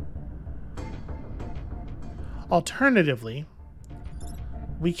 Alternatively,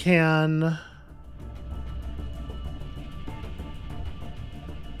 we can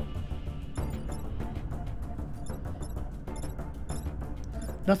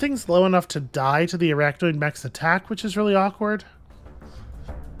Nothing's low enough to die to the arachnoid mech's attack, which is really awkward.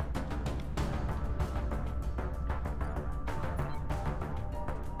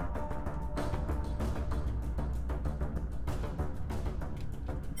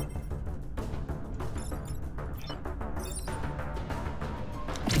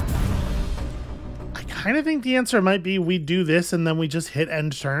 I kind of think the answer might be we do this and then we just hit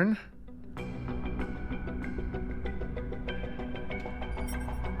end turn.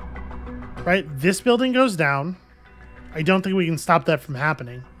 Right, this building goes down. I don't think we can stop that from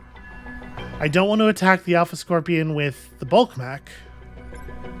happening. I don't want to attack the Alpha Scorpion with the bulk mech.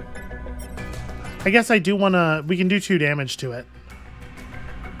 I guess I do want to... We can do 2 damage to it.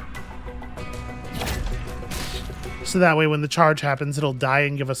 So that way when the charge happens, it'll die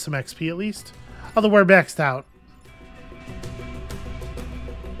and give us some XP at least. Although we're maxed out.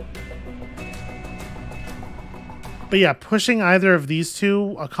 But yeah, pushing either of these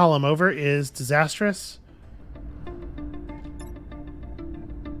two a column over is disastrous.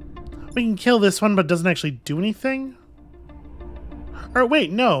 We can kill this one, but it doesn't actually do anything. Or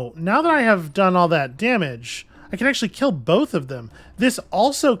wait, no. Now that I have done all that damage, I can actually kill both of them. This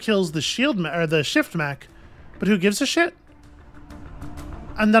also kills the the shift mech, but who gives a shit?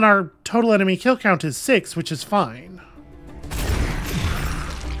 And then our total enemy kill count is 6, which is fine.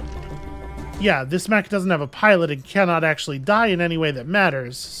 Yeah, this mech doesn't have a pilot and cannot actually die in any way that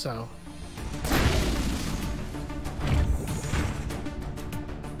matters, so...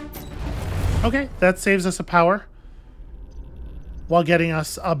 Okay, that saves us a power. While getting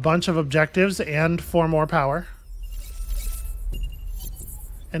us a bunch of objectives and 4 more power.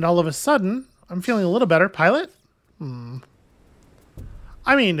 And all of a sudden, I'm feeling a little better. Pilot?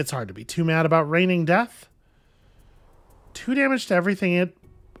 I mean, it's hard to be too mad about raining death. 2 damage to everything it...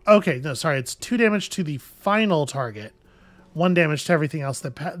 Okay, no, sorry. It's 2 damage to the final target. 1 damage to everything else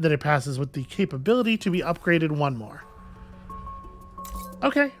that it passes with the capability to be upgraded 1 more.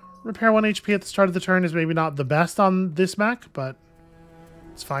 Okay. Repair 1 HP at the start of the turn is maybe not the best on this mech, but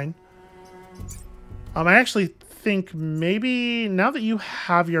it's fine. I actually think maybe now that you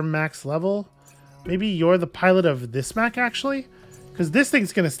have your max level, maybe you're the pilot of this mech, actually. Because this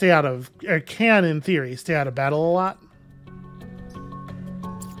thing's going to stay out of... or can, in theory, stay out of battle a lot.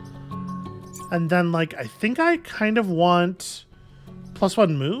 And then, like, I think I kind of want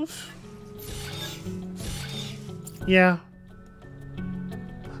 +1 move. Yeah.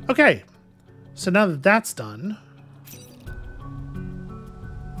 Okay. So now that that's done,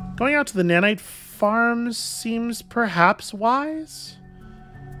 going out to the nanite farms seems perhaps wise.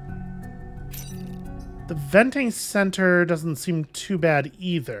 The venting center doesn't seem too bad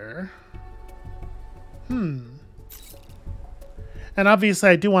either. And obviously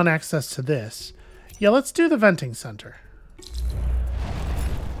I do want access to this. Yeah, let's do the venting center.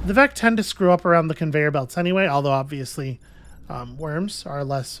 The Vec tend to screw up around the conveyor belts anyway, although obviously worms are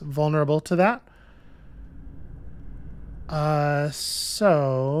less vulnerable to that.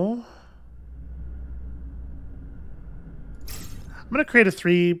 So I'm going to create a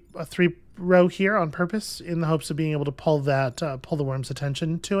three row here on purpose in the hopes of being able to pull that pull the worm's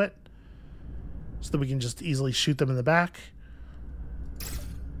attention to it, so that we can just easily shoot them in the back.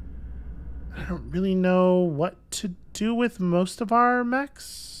 I don't really know what to do with most of our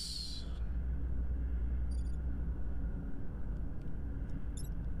mechs.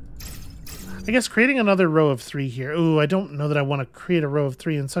 I guess creating another row of 3 here. Ooh, I don't know that I want to create a row of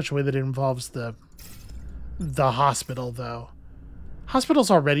 3 in such a way that it involves the hospital, though.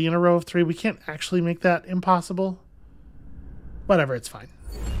 Hospital's already in a row of 3. We can't actually make that impossible. Whatever, it's fine.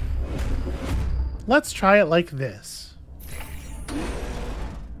 Let's try it like this.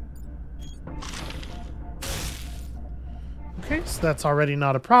 Okay, so that's already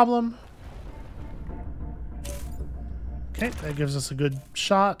not a problem. Okay, that gives us a good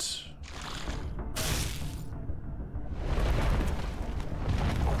shot.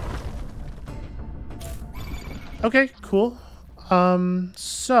 Okay, cool.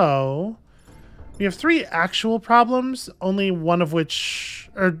 So we have 3 actual problems, only one of which,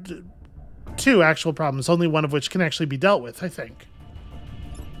 or 2 actual problems, only one of which can actually be dealt with, I think.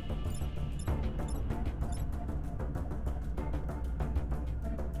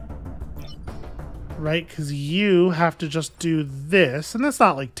 Right, because you have to just do this, and that's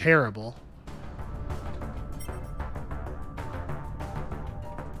not, like, terrible.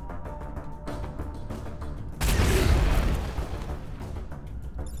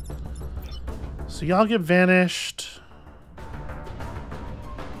 So y'all get vanished.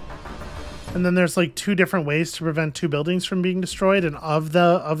 And then there's, like, 2 different ways to prevent 2 buildings from being destroyed, and of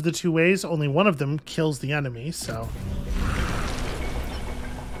the 2 ways, only one of them kills the enemy, so...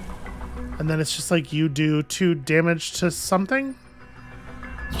 And then it's just like you do 2 damage to something.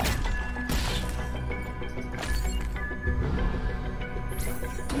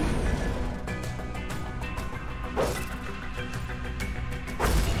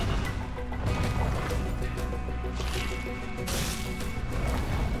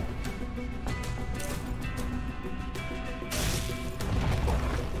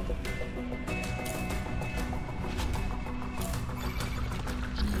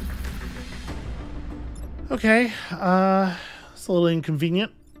 Okay, it's a little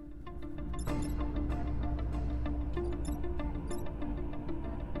inconvenient.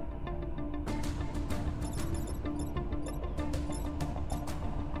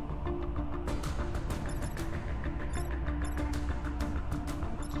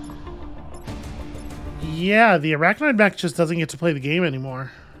 Yeah, the arachnoid mech just doesn't get to play the game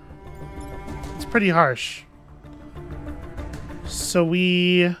anymore. It's pretty harsh. So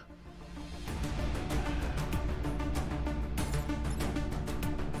we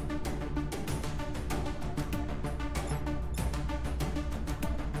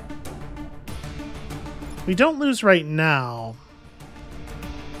don't lose right now,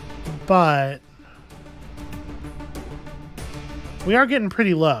 but we are getting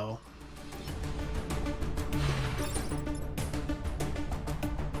pretty low.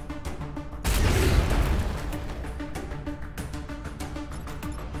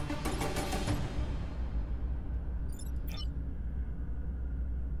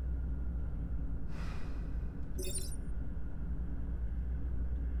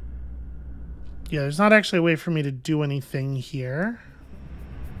 Yeah, there's not actually a way for me to do anything here.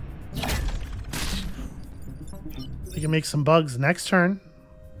 We can make some bugs next turn.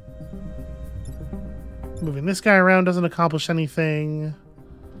 Moving this guy around doesn't accomplish anything.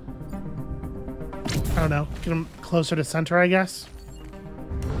 I don't know. Get him closer to center, I guess.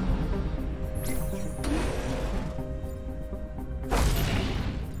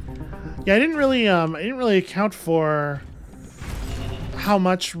 Yeah, I didn't really account for how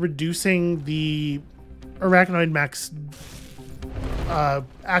much reducing the arachnoid mech's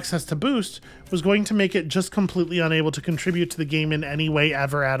access to boost was going to make it just completely unable to contribute to the game in any way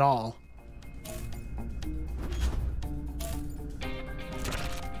ever at all.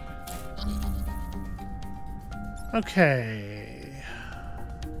 Okay.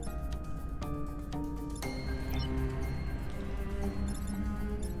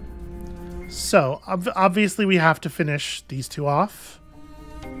 So, obviously we have to finish these 2 off.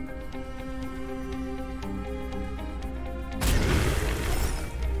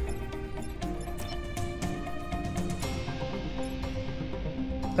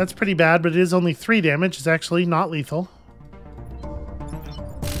 That's pretty bad, but it is only 3 damage. It's actually not lethal.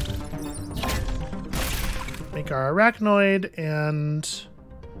 Make our arachnoid and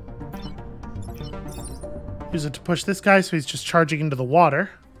use it to push this guy so he's just charging into the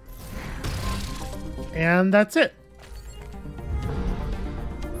water. And that's it.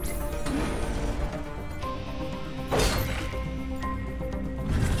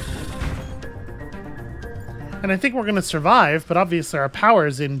 And I think we're going to survive, but obviously our power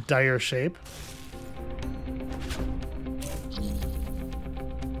is in dire shape.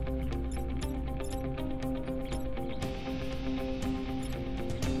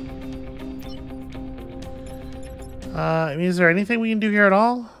 I mean, is there anything we can do here at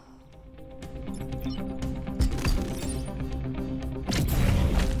all?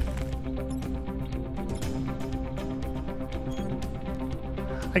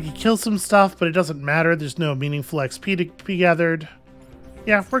 I could kill some stuff, but it doesn't matter. There's no meaningful XP to be gathered.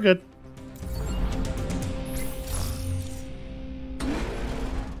 Yeah, we're good.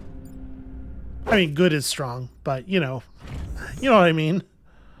 I mean, good is strong, but you know what I mean.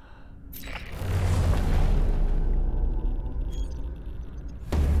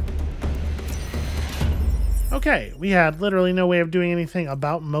 Okay, we had literally no way of doing anything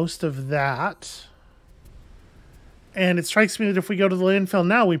about most of that. And it strikes me that if we go to the landfill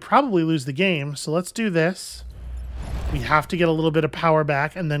now, we probably lose the game. So let's do this. We have to get a little bit of power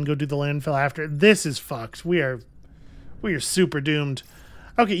back and then go do the landfill after. This is fucked. We are super doomed.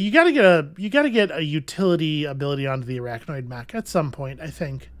 Okay, you gotta get a utility ability onto the arachnoid mech at some point, I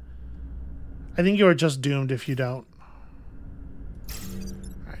think. I think you are just doomed if you don't.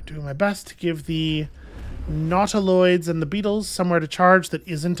 Alright, doing my best to give the nautiloids and the beetles somewhere to charge that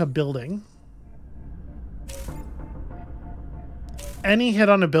isn't a building. Any hit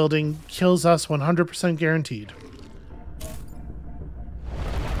on a building kills us 100% guaranteed.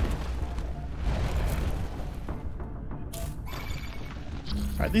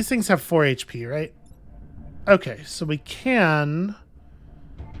 Alright, these things have 4 HP, right? Okay, so we can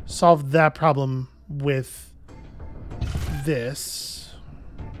solve that problem with this.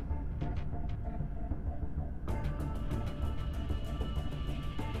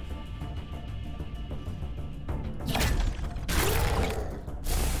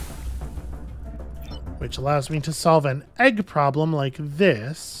 Which allows me to solve an egg problem like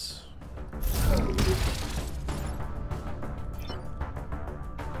this.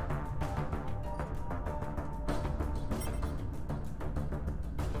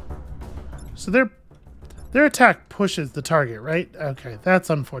 So their attack pushes the target, right? Okay, that's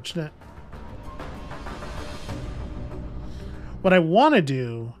unfortunate. What I want to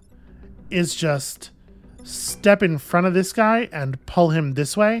do is just step in front of this guy and pull him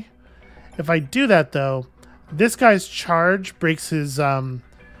this way. If I do that, though, this guy's charge breaks his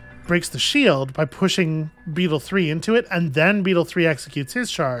breaks the shield by pushing Beetle 3 into it, and then Beetle 3 executes his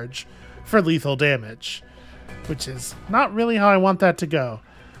charge for lethal damage, which is not really how I want that to go.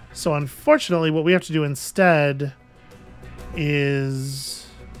 So unfortunately, what we have to do instead is...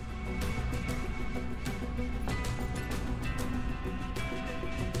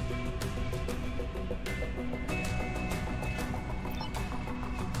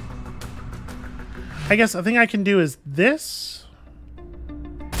 I guess the thing I can do is this,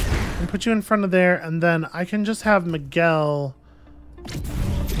 and put you in front of there, and then I can just have Miguel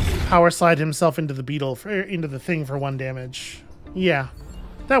power slide himself into the beetle, into the thing for 1 damage. Yeah,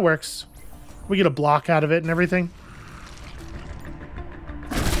 that works. We get a block out of it and everything.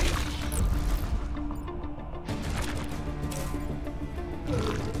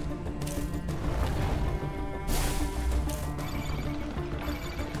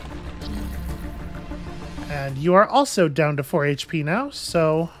 And you are also down to 4 HP now,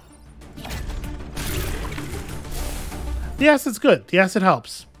 so... The acid's good. The acid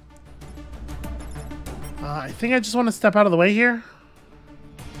helps. I think I just want to step out of the way here.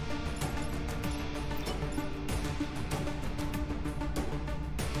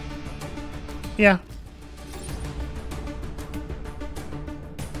 Yeah.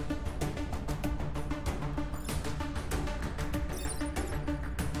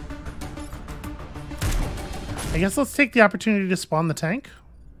 I guess let's take the opportunity to spawn the tank.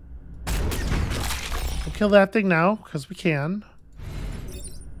 We'll kill that thing now, because we can.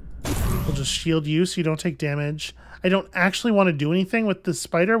 We'll just shield you so you don't take damage. I don't actually want to do anything with this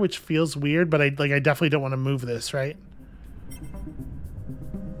spider, which feels weird, but I definitely don't want to move this, right?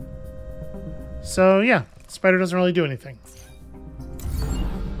 So yeah, spider doesn't really do anything.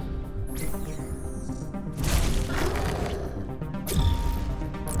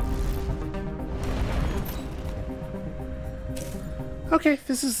 Okay,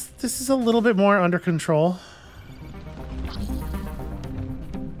 this is a little bit more under control.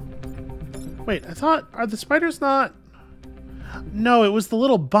 Wait, I thought, are the spiders not? No, it was the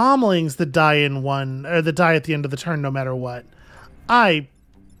little bomblings that die in one, or that die at the end of the turn no matter what. I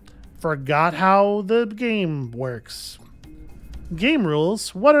forgot how the game works. Game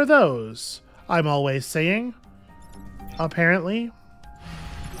rules? What are those? I'm always saying. Apparently.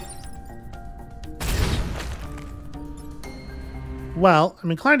 Well, I'm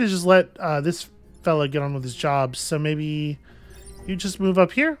inclined to just let this fella get on with his job, so maybe you just move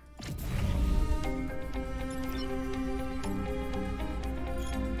up here?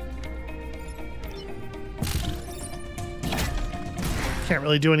 Can't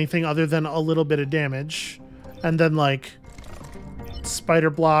really do anything other than a little bit of damage. And then, like, spider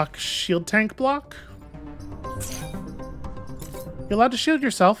block, shield tank block? You allowed to shield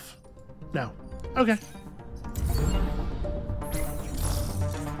yourself? No. Okay.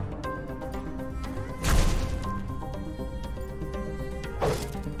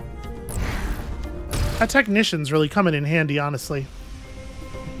 That technician's really coming in handy, honestly.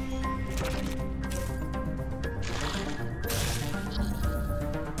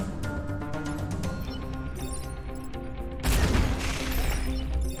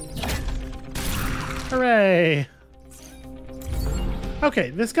 Hooray!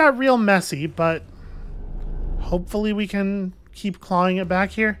 Okay, this got real messy, but hopefully we can keep clawing it back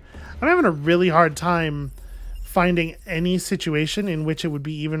here. I'm having a really hard time finding any situation in which it would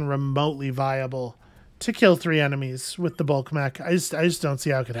be even remotely viable to kill 3 enemies with the bulk mech. I just don't see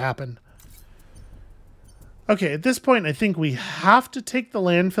how it could happen. Okay, at this point, I think we have to take the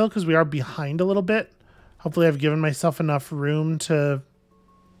landfill because we are behind a little bit. Hopefully I've given myself enough room to...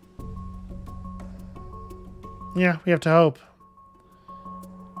 Yeah, we have to hope.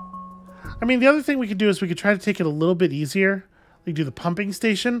 I mean, the other thing we could do is we could try to take it a little bit easier. We do the pumping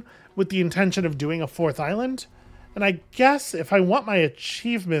station with the intention of doing a 4th island. And I guess if I want my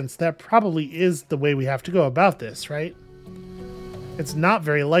achievements, that probably is the way we have to go about this, right? it's not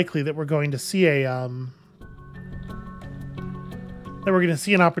very likely that we're going to see a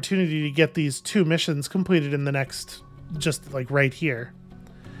an opportunity to get these 2 missions completed in the next, just like right here.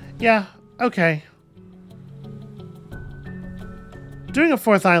 Yeah, okay. Doing a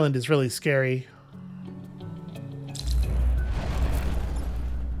 4th island is really scary.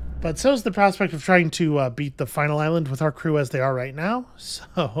 But so is the prospect of trying to beat the final island with our crew as they are right now.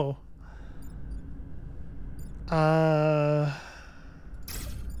 So...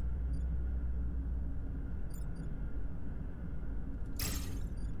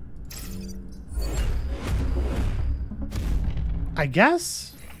 I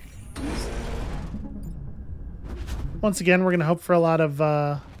guess? Once again, we're going to hope for a lot of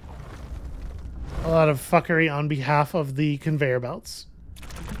fuckery on behalf of the conveyor belts.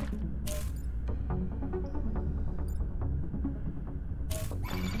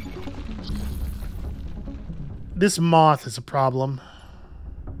 This moth is a problem.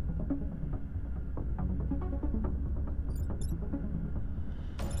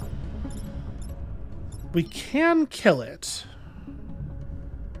 We can kill it.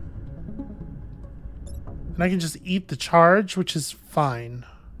 And I can just eat the charge, which is fine.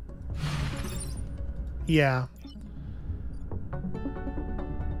 Yeah.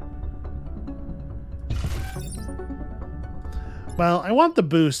 Well, I want the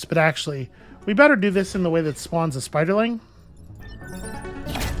boost, but actually, we better do this in the way that spawns a spiderling.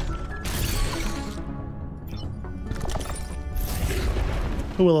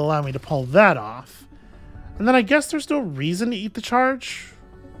 Who will allow me to pull that off. And then I guess there's no reason to eat the charge.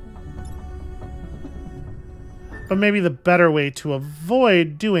 But maybe the better way to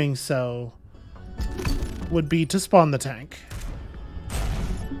avoid doing so would be to spawn the tank.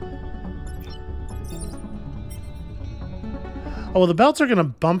 Oh, well, the belts are going to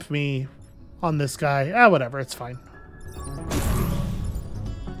bump me on this guy. Ah, whatever, it's fine.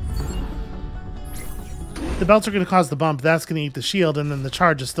 The belts are going to cause the bump. That's going to eat the shield, and then the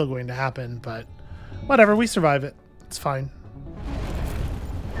charge is still going to happen. But whatever, we survive it. It's fine.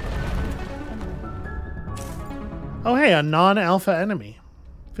 Oh, hey, a non-alpha enemy.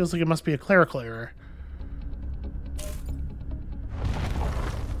 Feels like it must be a clerical error.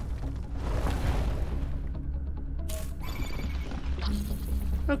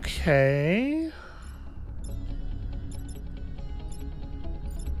 Okay.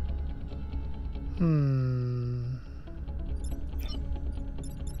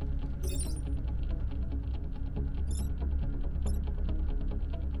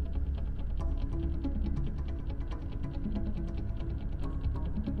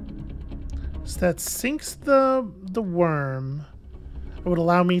 So that sinks the worm. It would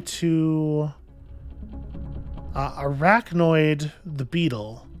allow me to arachnoid the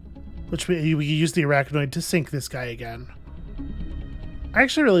beetle, which we use the arachnoid to sink this guy again. I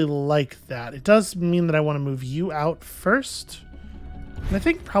actually really like that. It does mean that I want to move you out first. And I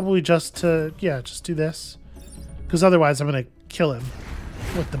think probably just to, yeah, just do this. Because otherwise I'm going to kill him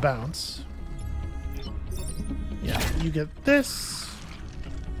with the bounce. Yeah, you get this.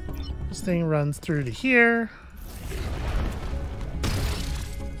 This thing runs through to here.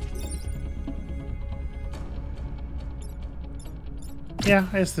 Yeah,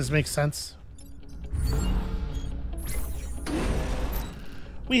 I guess this makes sense.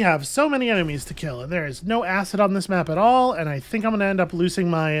 We have so many enemies to kill, and there is no acid on this map at all, and I think I'm going to end up losing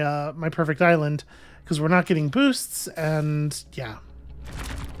my my perfect island, because we're not getting boosts, and yeah.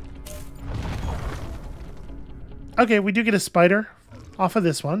 Okay, we do get a spider off of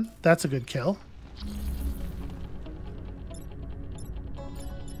this one. That's a good kill.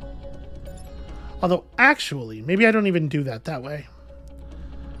 Although, actually, maybe I don't even do that way.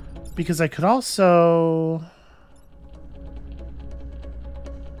 Because I could also...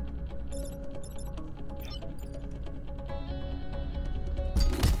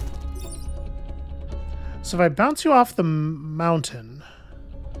 So if I bounce you off the mountain...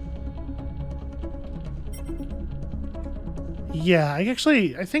 Yeah, I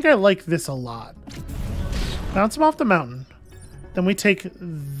think I like this a lot. Bounce him off the mountain. Then we take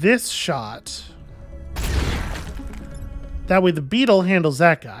this shot. That way the beetle handles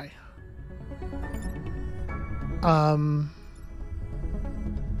that guy.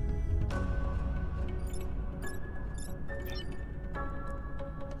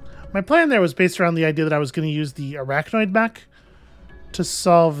 My plan there was based around the idea that I was going to use the arachnoid mech to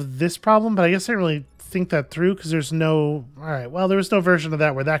solve this problem, but I guess I didn't really think that through because there's no... Alright, well, there was no version of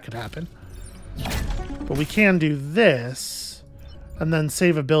that where that could happen. But we can do this and then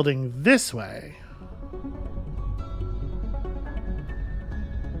save a building this way.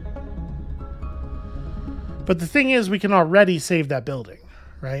 But the thing is, we can already save that building,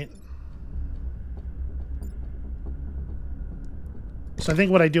 right? So I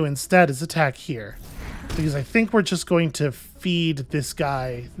think what I do instead is attack here. Because I think we're just going to feed this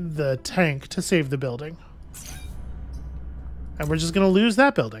guy the tank to save the building. And we're just going to lose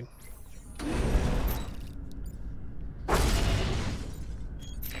that building.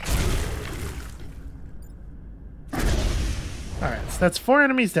 Alright, so that's 4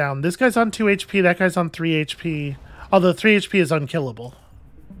 enemies down. This guy's on 2 HP, that guy's on 3 HP. Although 3 HP is unkillable.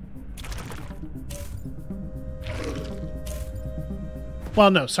 Well,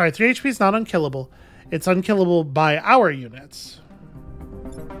 no, sorry, 3 HP is not unkillable. It's unkillable by our units.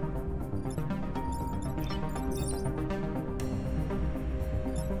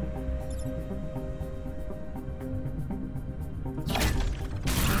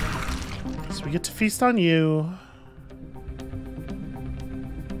 So we get to feast on you.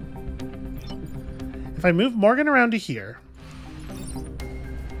 If I move Morgan around to here...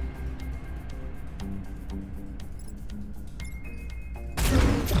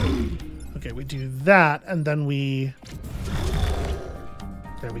 Okay, we do that, and then we...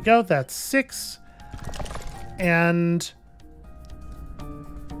 There we go, that's 6. And...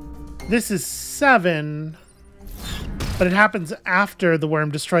 This is 7. But it happens after the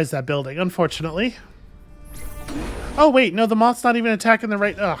worm destroys that building, unfortunately. Oh, wait, no, the moth's not even attacking the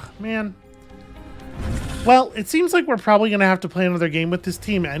right... Ugh, man. Well, it seems like we're probably going to have to play another game with this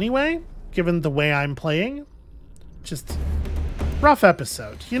team anyway, given the way I'm playing. Just... rough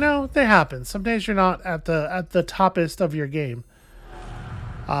episode. You know, they happen. Some days you're not at the toppest of your game.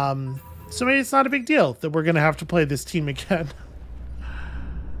 So maybe it's not a big deal that we're going to have to play this team again.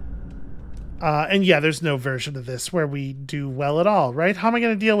 And yeah, there's no version of this where we do well at all, right? How am I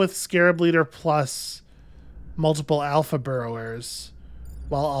going to deal with Scarab Leader plus multiple Alpha Burrowers?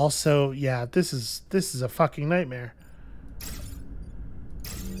 While also, yeah, this is a fucking nightmare.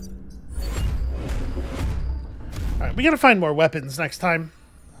 Alright, we gotta find more weapons next time.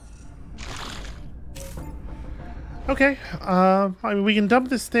 Okay, I mean, we can dump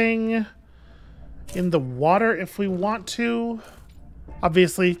this thing in the water if we want to.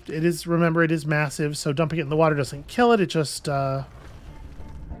 Obviously, it is, remember, it is massive, so dumping it in the water doesn't kill it, it just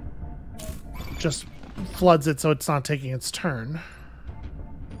floods it so it's not taking its turn.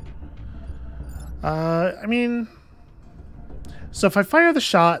 I mean, so if I fire the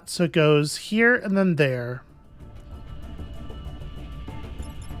shot, so it goes here and then there,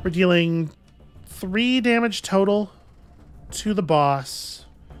 we're dealing 3 damage total to the boss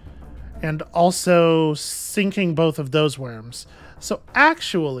and also sinking both of those worms. So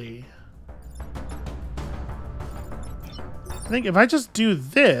actually, I think if I just do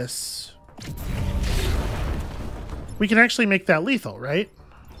this, we can actually make that lethal, right?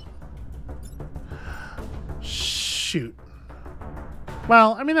 Shoot.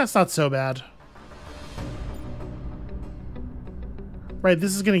 Well, I mean, that's not so bad. Right,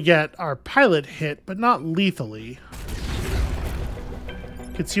 this is going to get our pilot hit, but not lethally.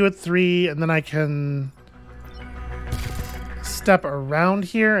 Gets you at 3, and then I can step around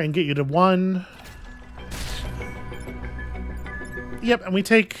here and get you to 1. Yep, and we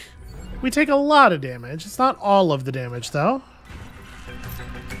take a lot of damage. It's not all of the damage, though.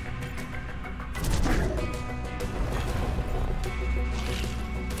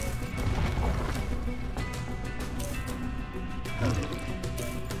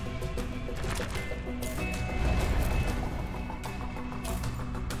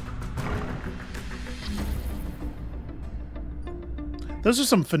 Those are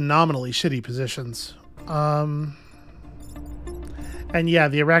some phenomenally shitty positions. And yeah,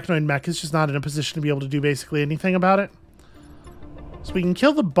 the arachnoid mech is just not in a position to be able to do basically anything about it. So we can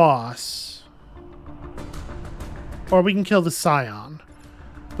kill the boss. Or we can kill the scion.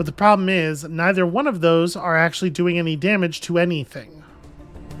 But the problem is, neither one of those are actually doing any damage to anything.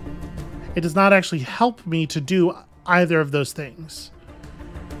 It does not actually help me to do either of those things.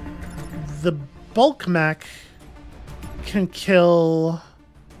 The bulk mech can kill...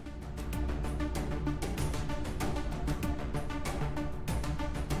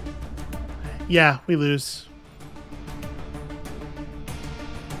 Yeah, we lose.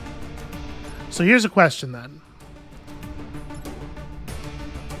 So here's a question then.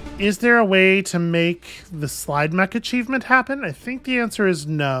 Is there a way to make the slide mech achievement happen? I think the answer is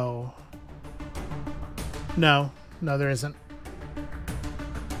no. No, there isn't.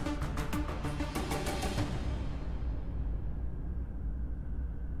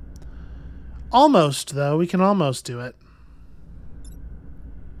 Almost, though. We can almost do it.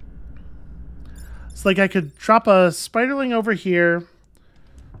 It's like I could drop a spiderling over here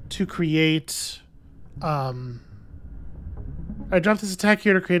to create I dropped this attack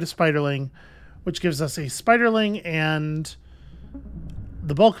here to create a spiderling, which gives us a spiderling and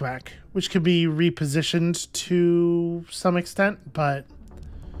the bulk mech, which can be repositioned to some extent, but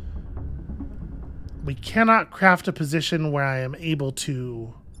we cannot craft a position where I am able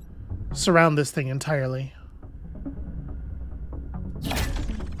to surround this thing entirely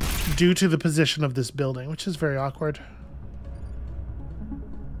due to the position of this building, which is very awkward.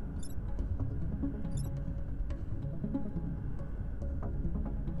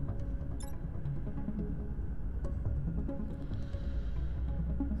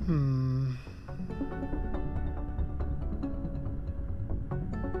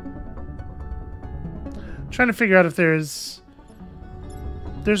 Trying to figure out if there's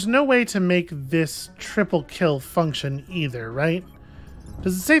no way to make this triple kill function either, right?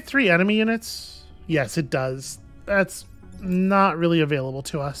 Does it say 3 enemy units? Yes, it does. That's not really available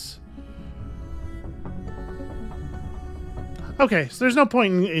to us. Okay, so there's no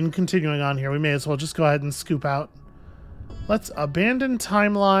point in continuing on here. We may as well just go ahead and scoop out. Let's abandon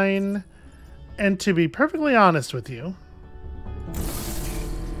timeline. And to be perfectly honest with you,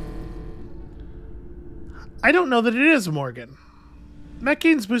 I don't know that it is Morgan. Mech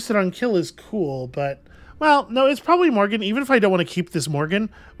gains boosted on kill is cool, but... Well, no, it's probably Morgan. Even if I don't want to keep this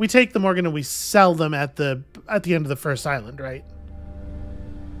Morgan, we take the Morgan and we sell them at the end of the first island, right?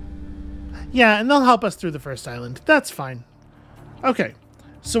 Yeah, and they'll help us through the first island. That's fine. Okay,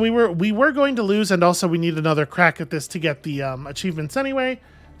 so we were going to lose, and also we need another crack at this to get the achievements anyway.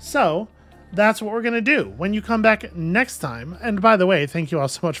 So that's what we're going to do. When you come back next time, and by the way, thank you all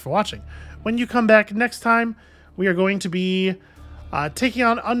so much for watching. When you come back next time, we are going to be taking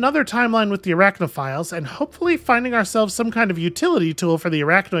on another timeline with the arachnophiles and hopefully finding ourselves some kind of utility tool for the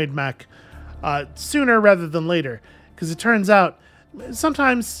arachnoid mech sooner rather than later. Because it turns out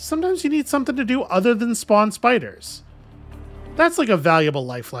sometimes you need something to do other than spawn spiders. That's like a valuable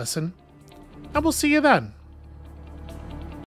life lesson. And we'll see you then.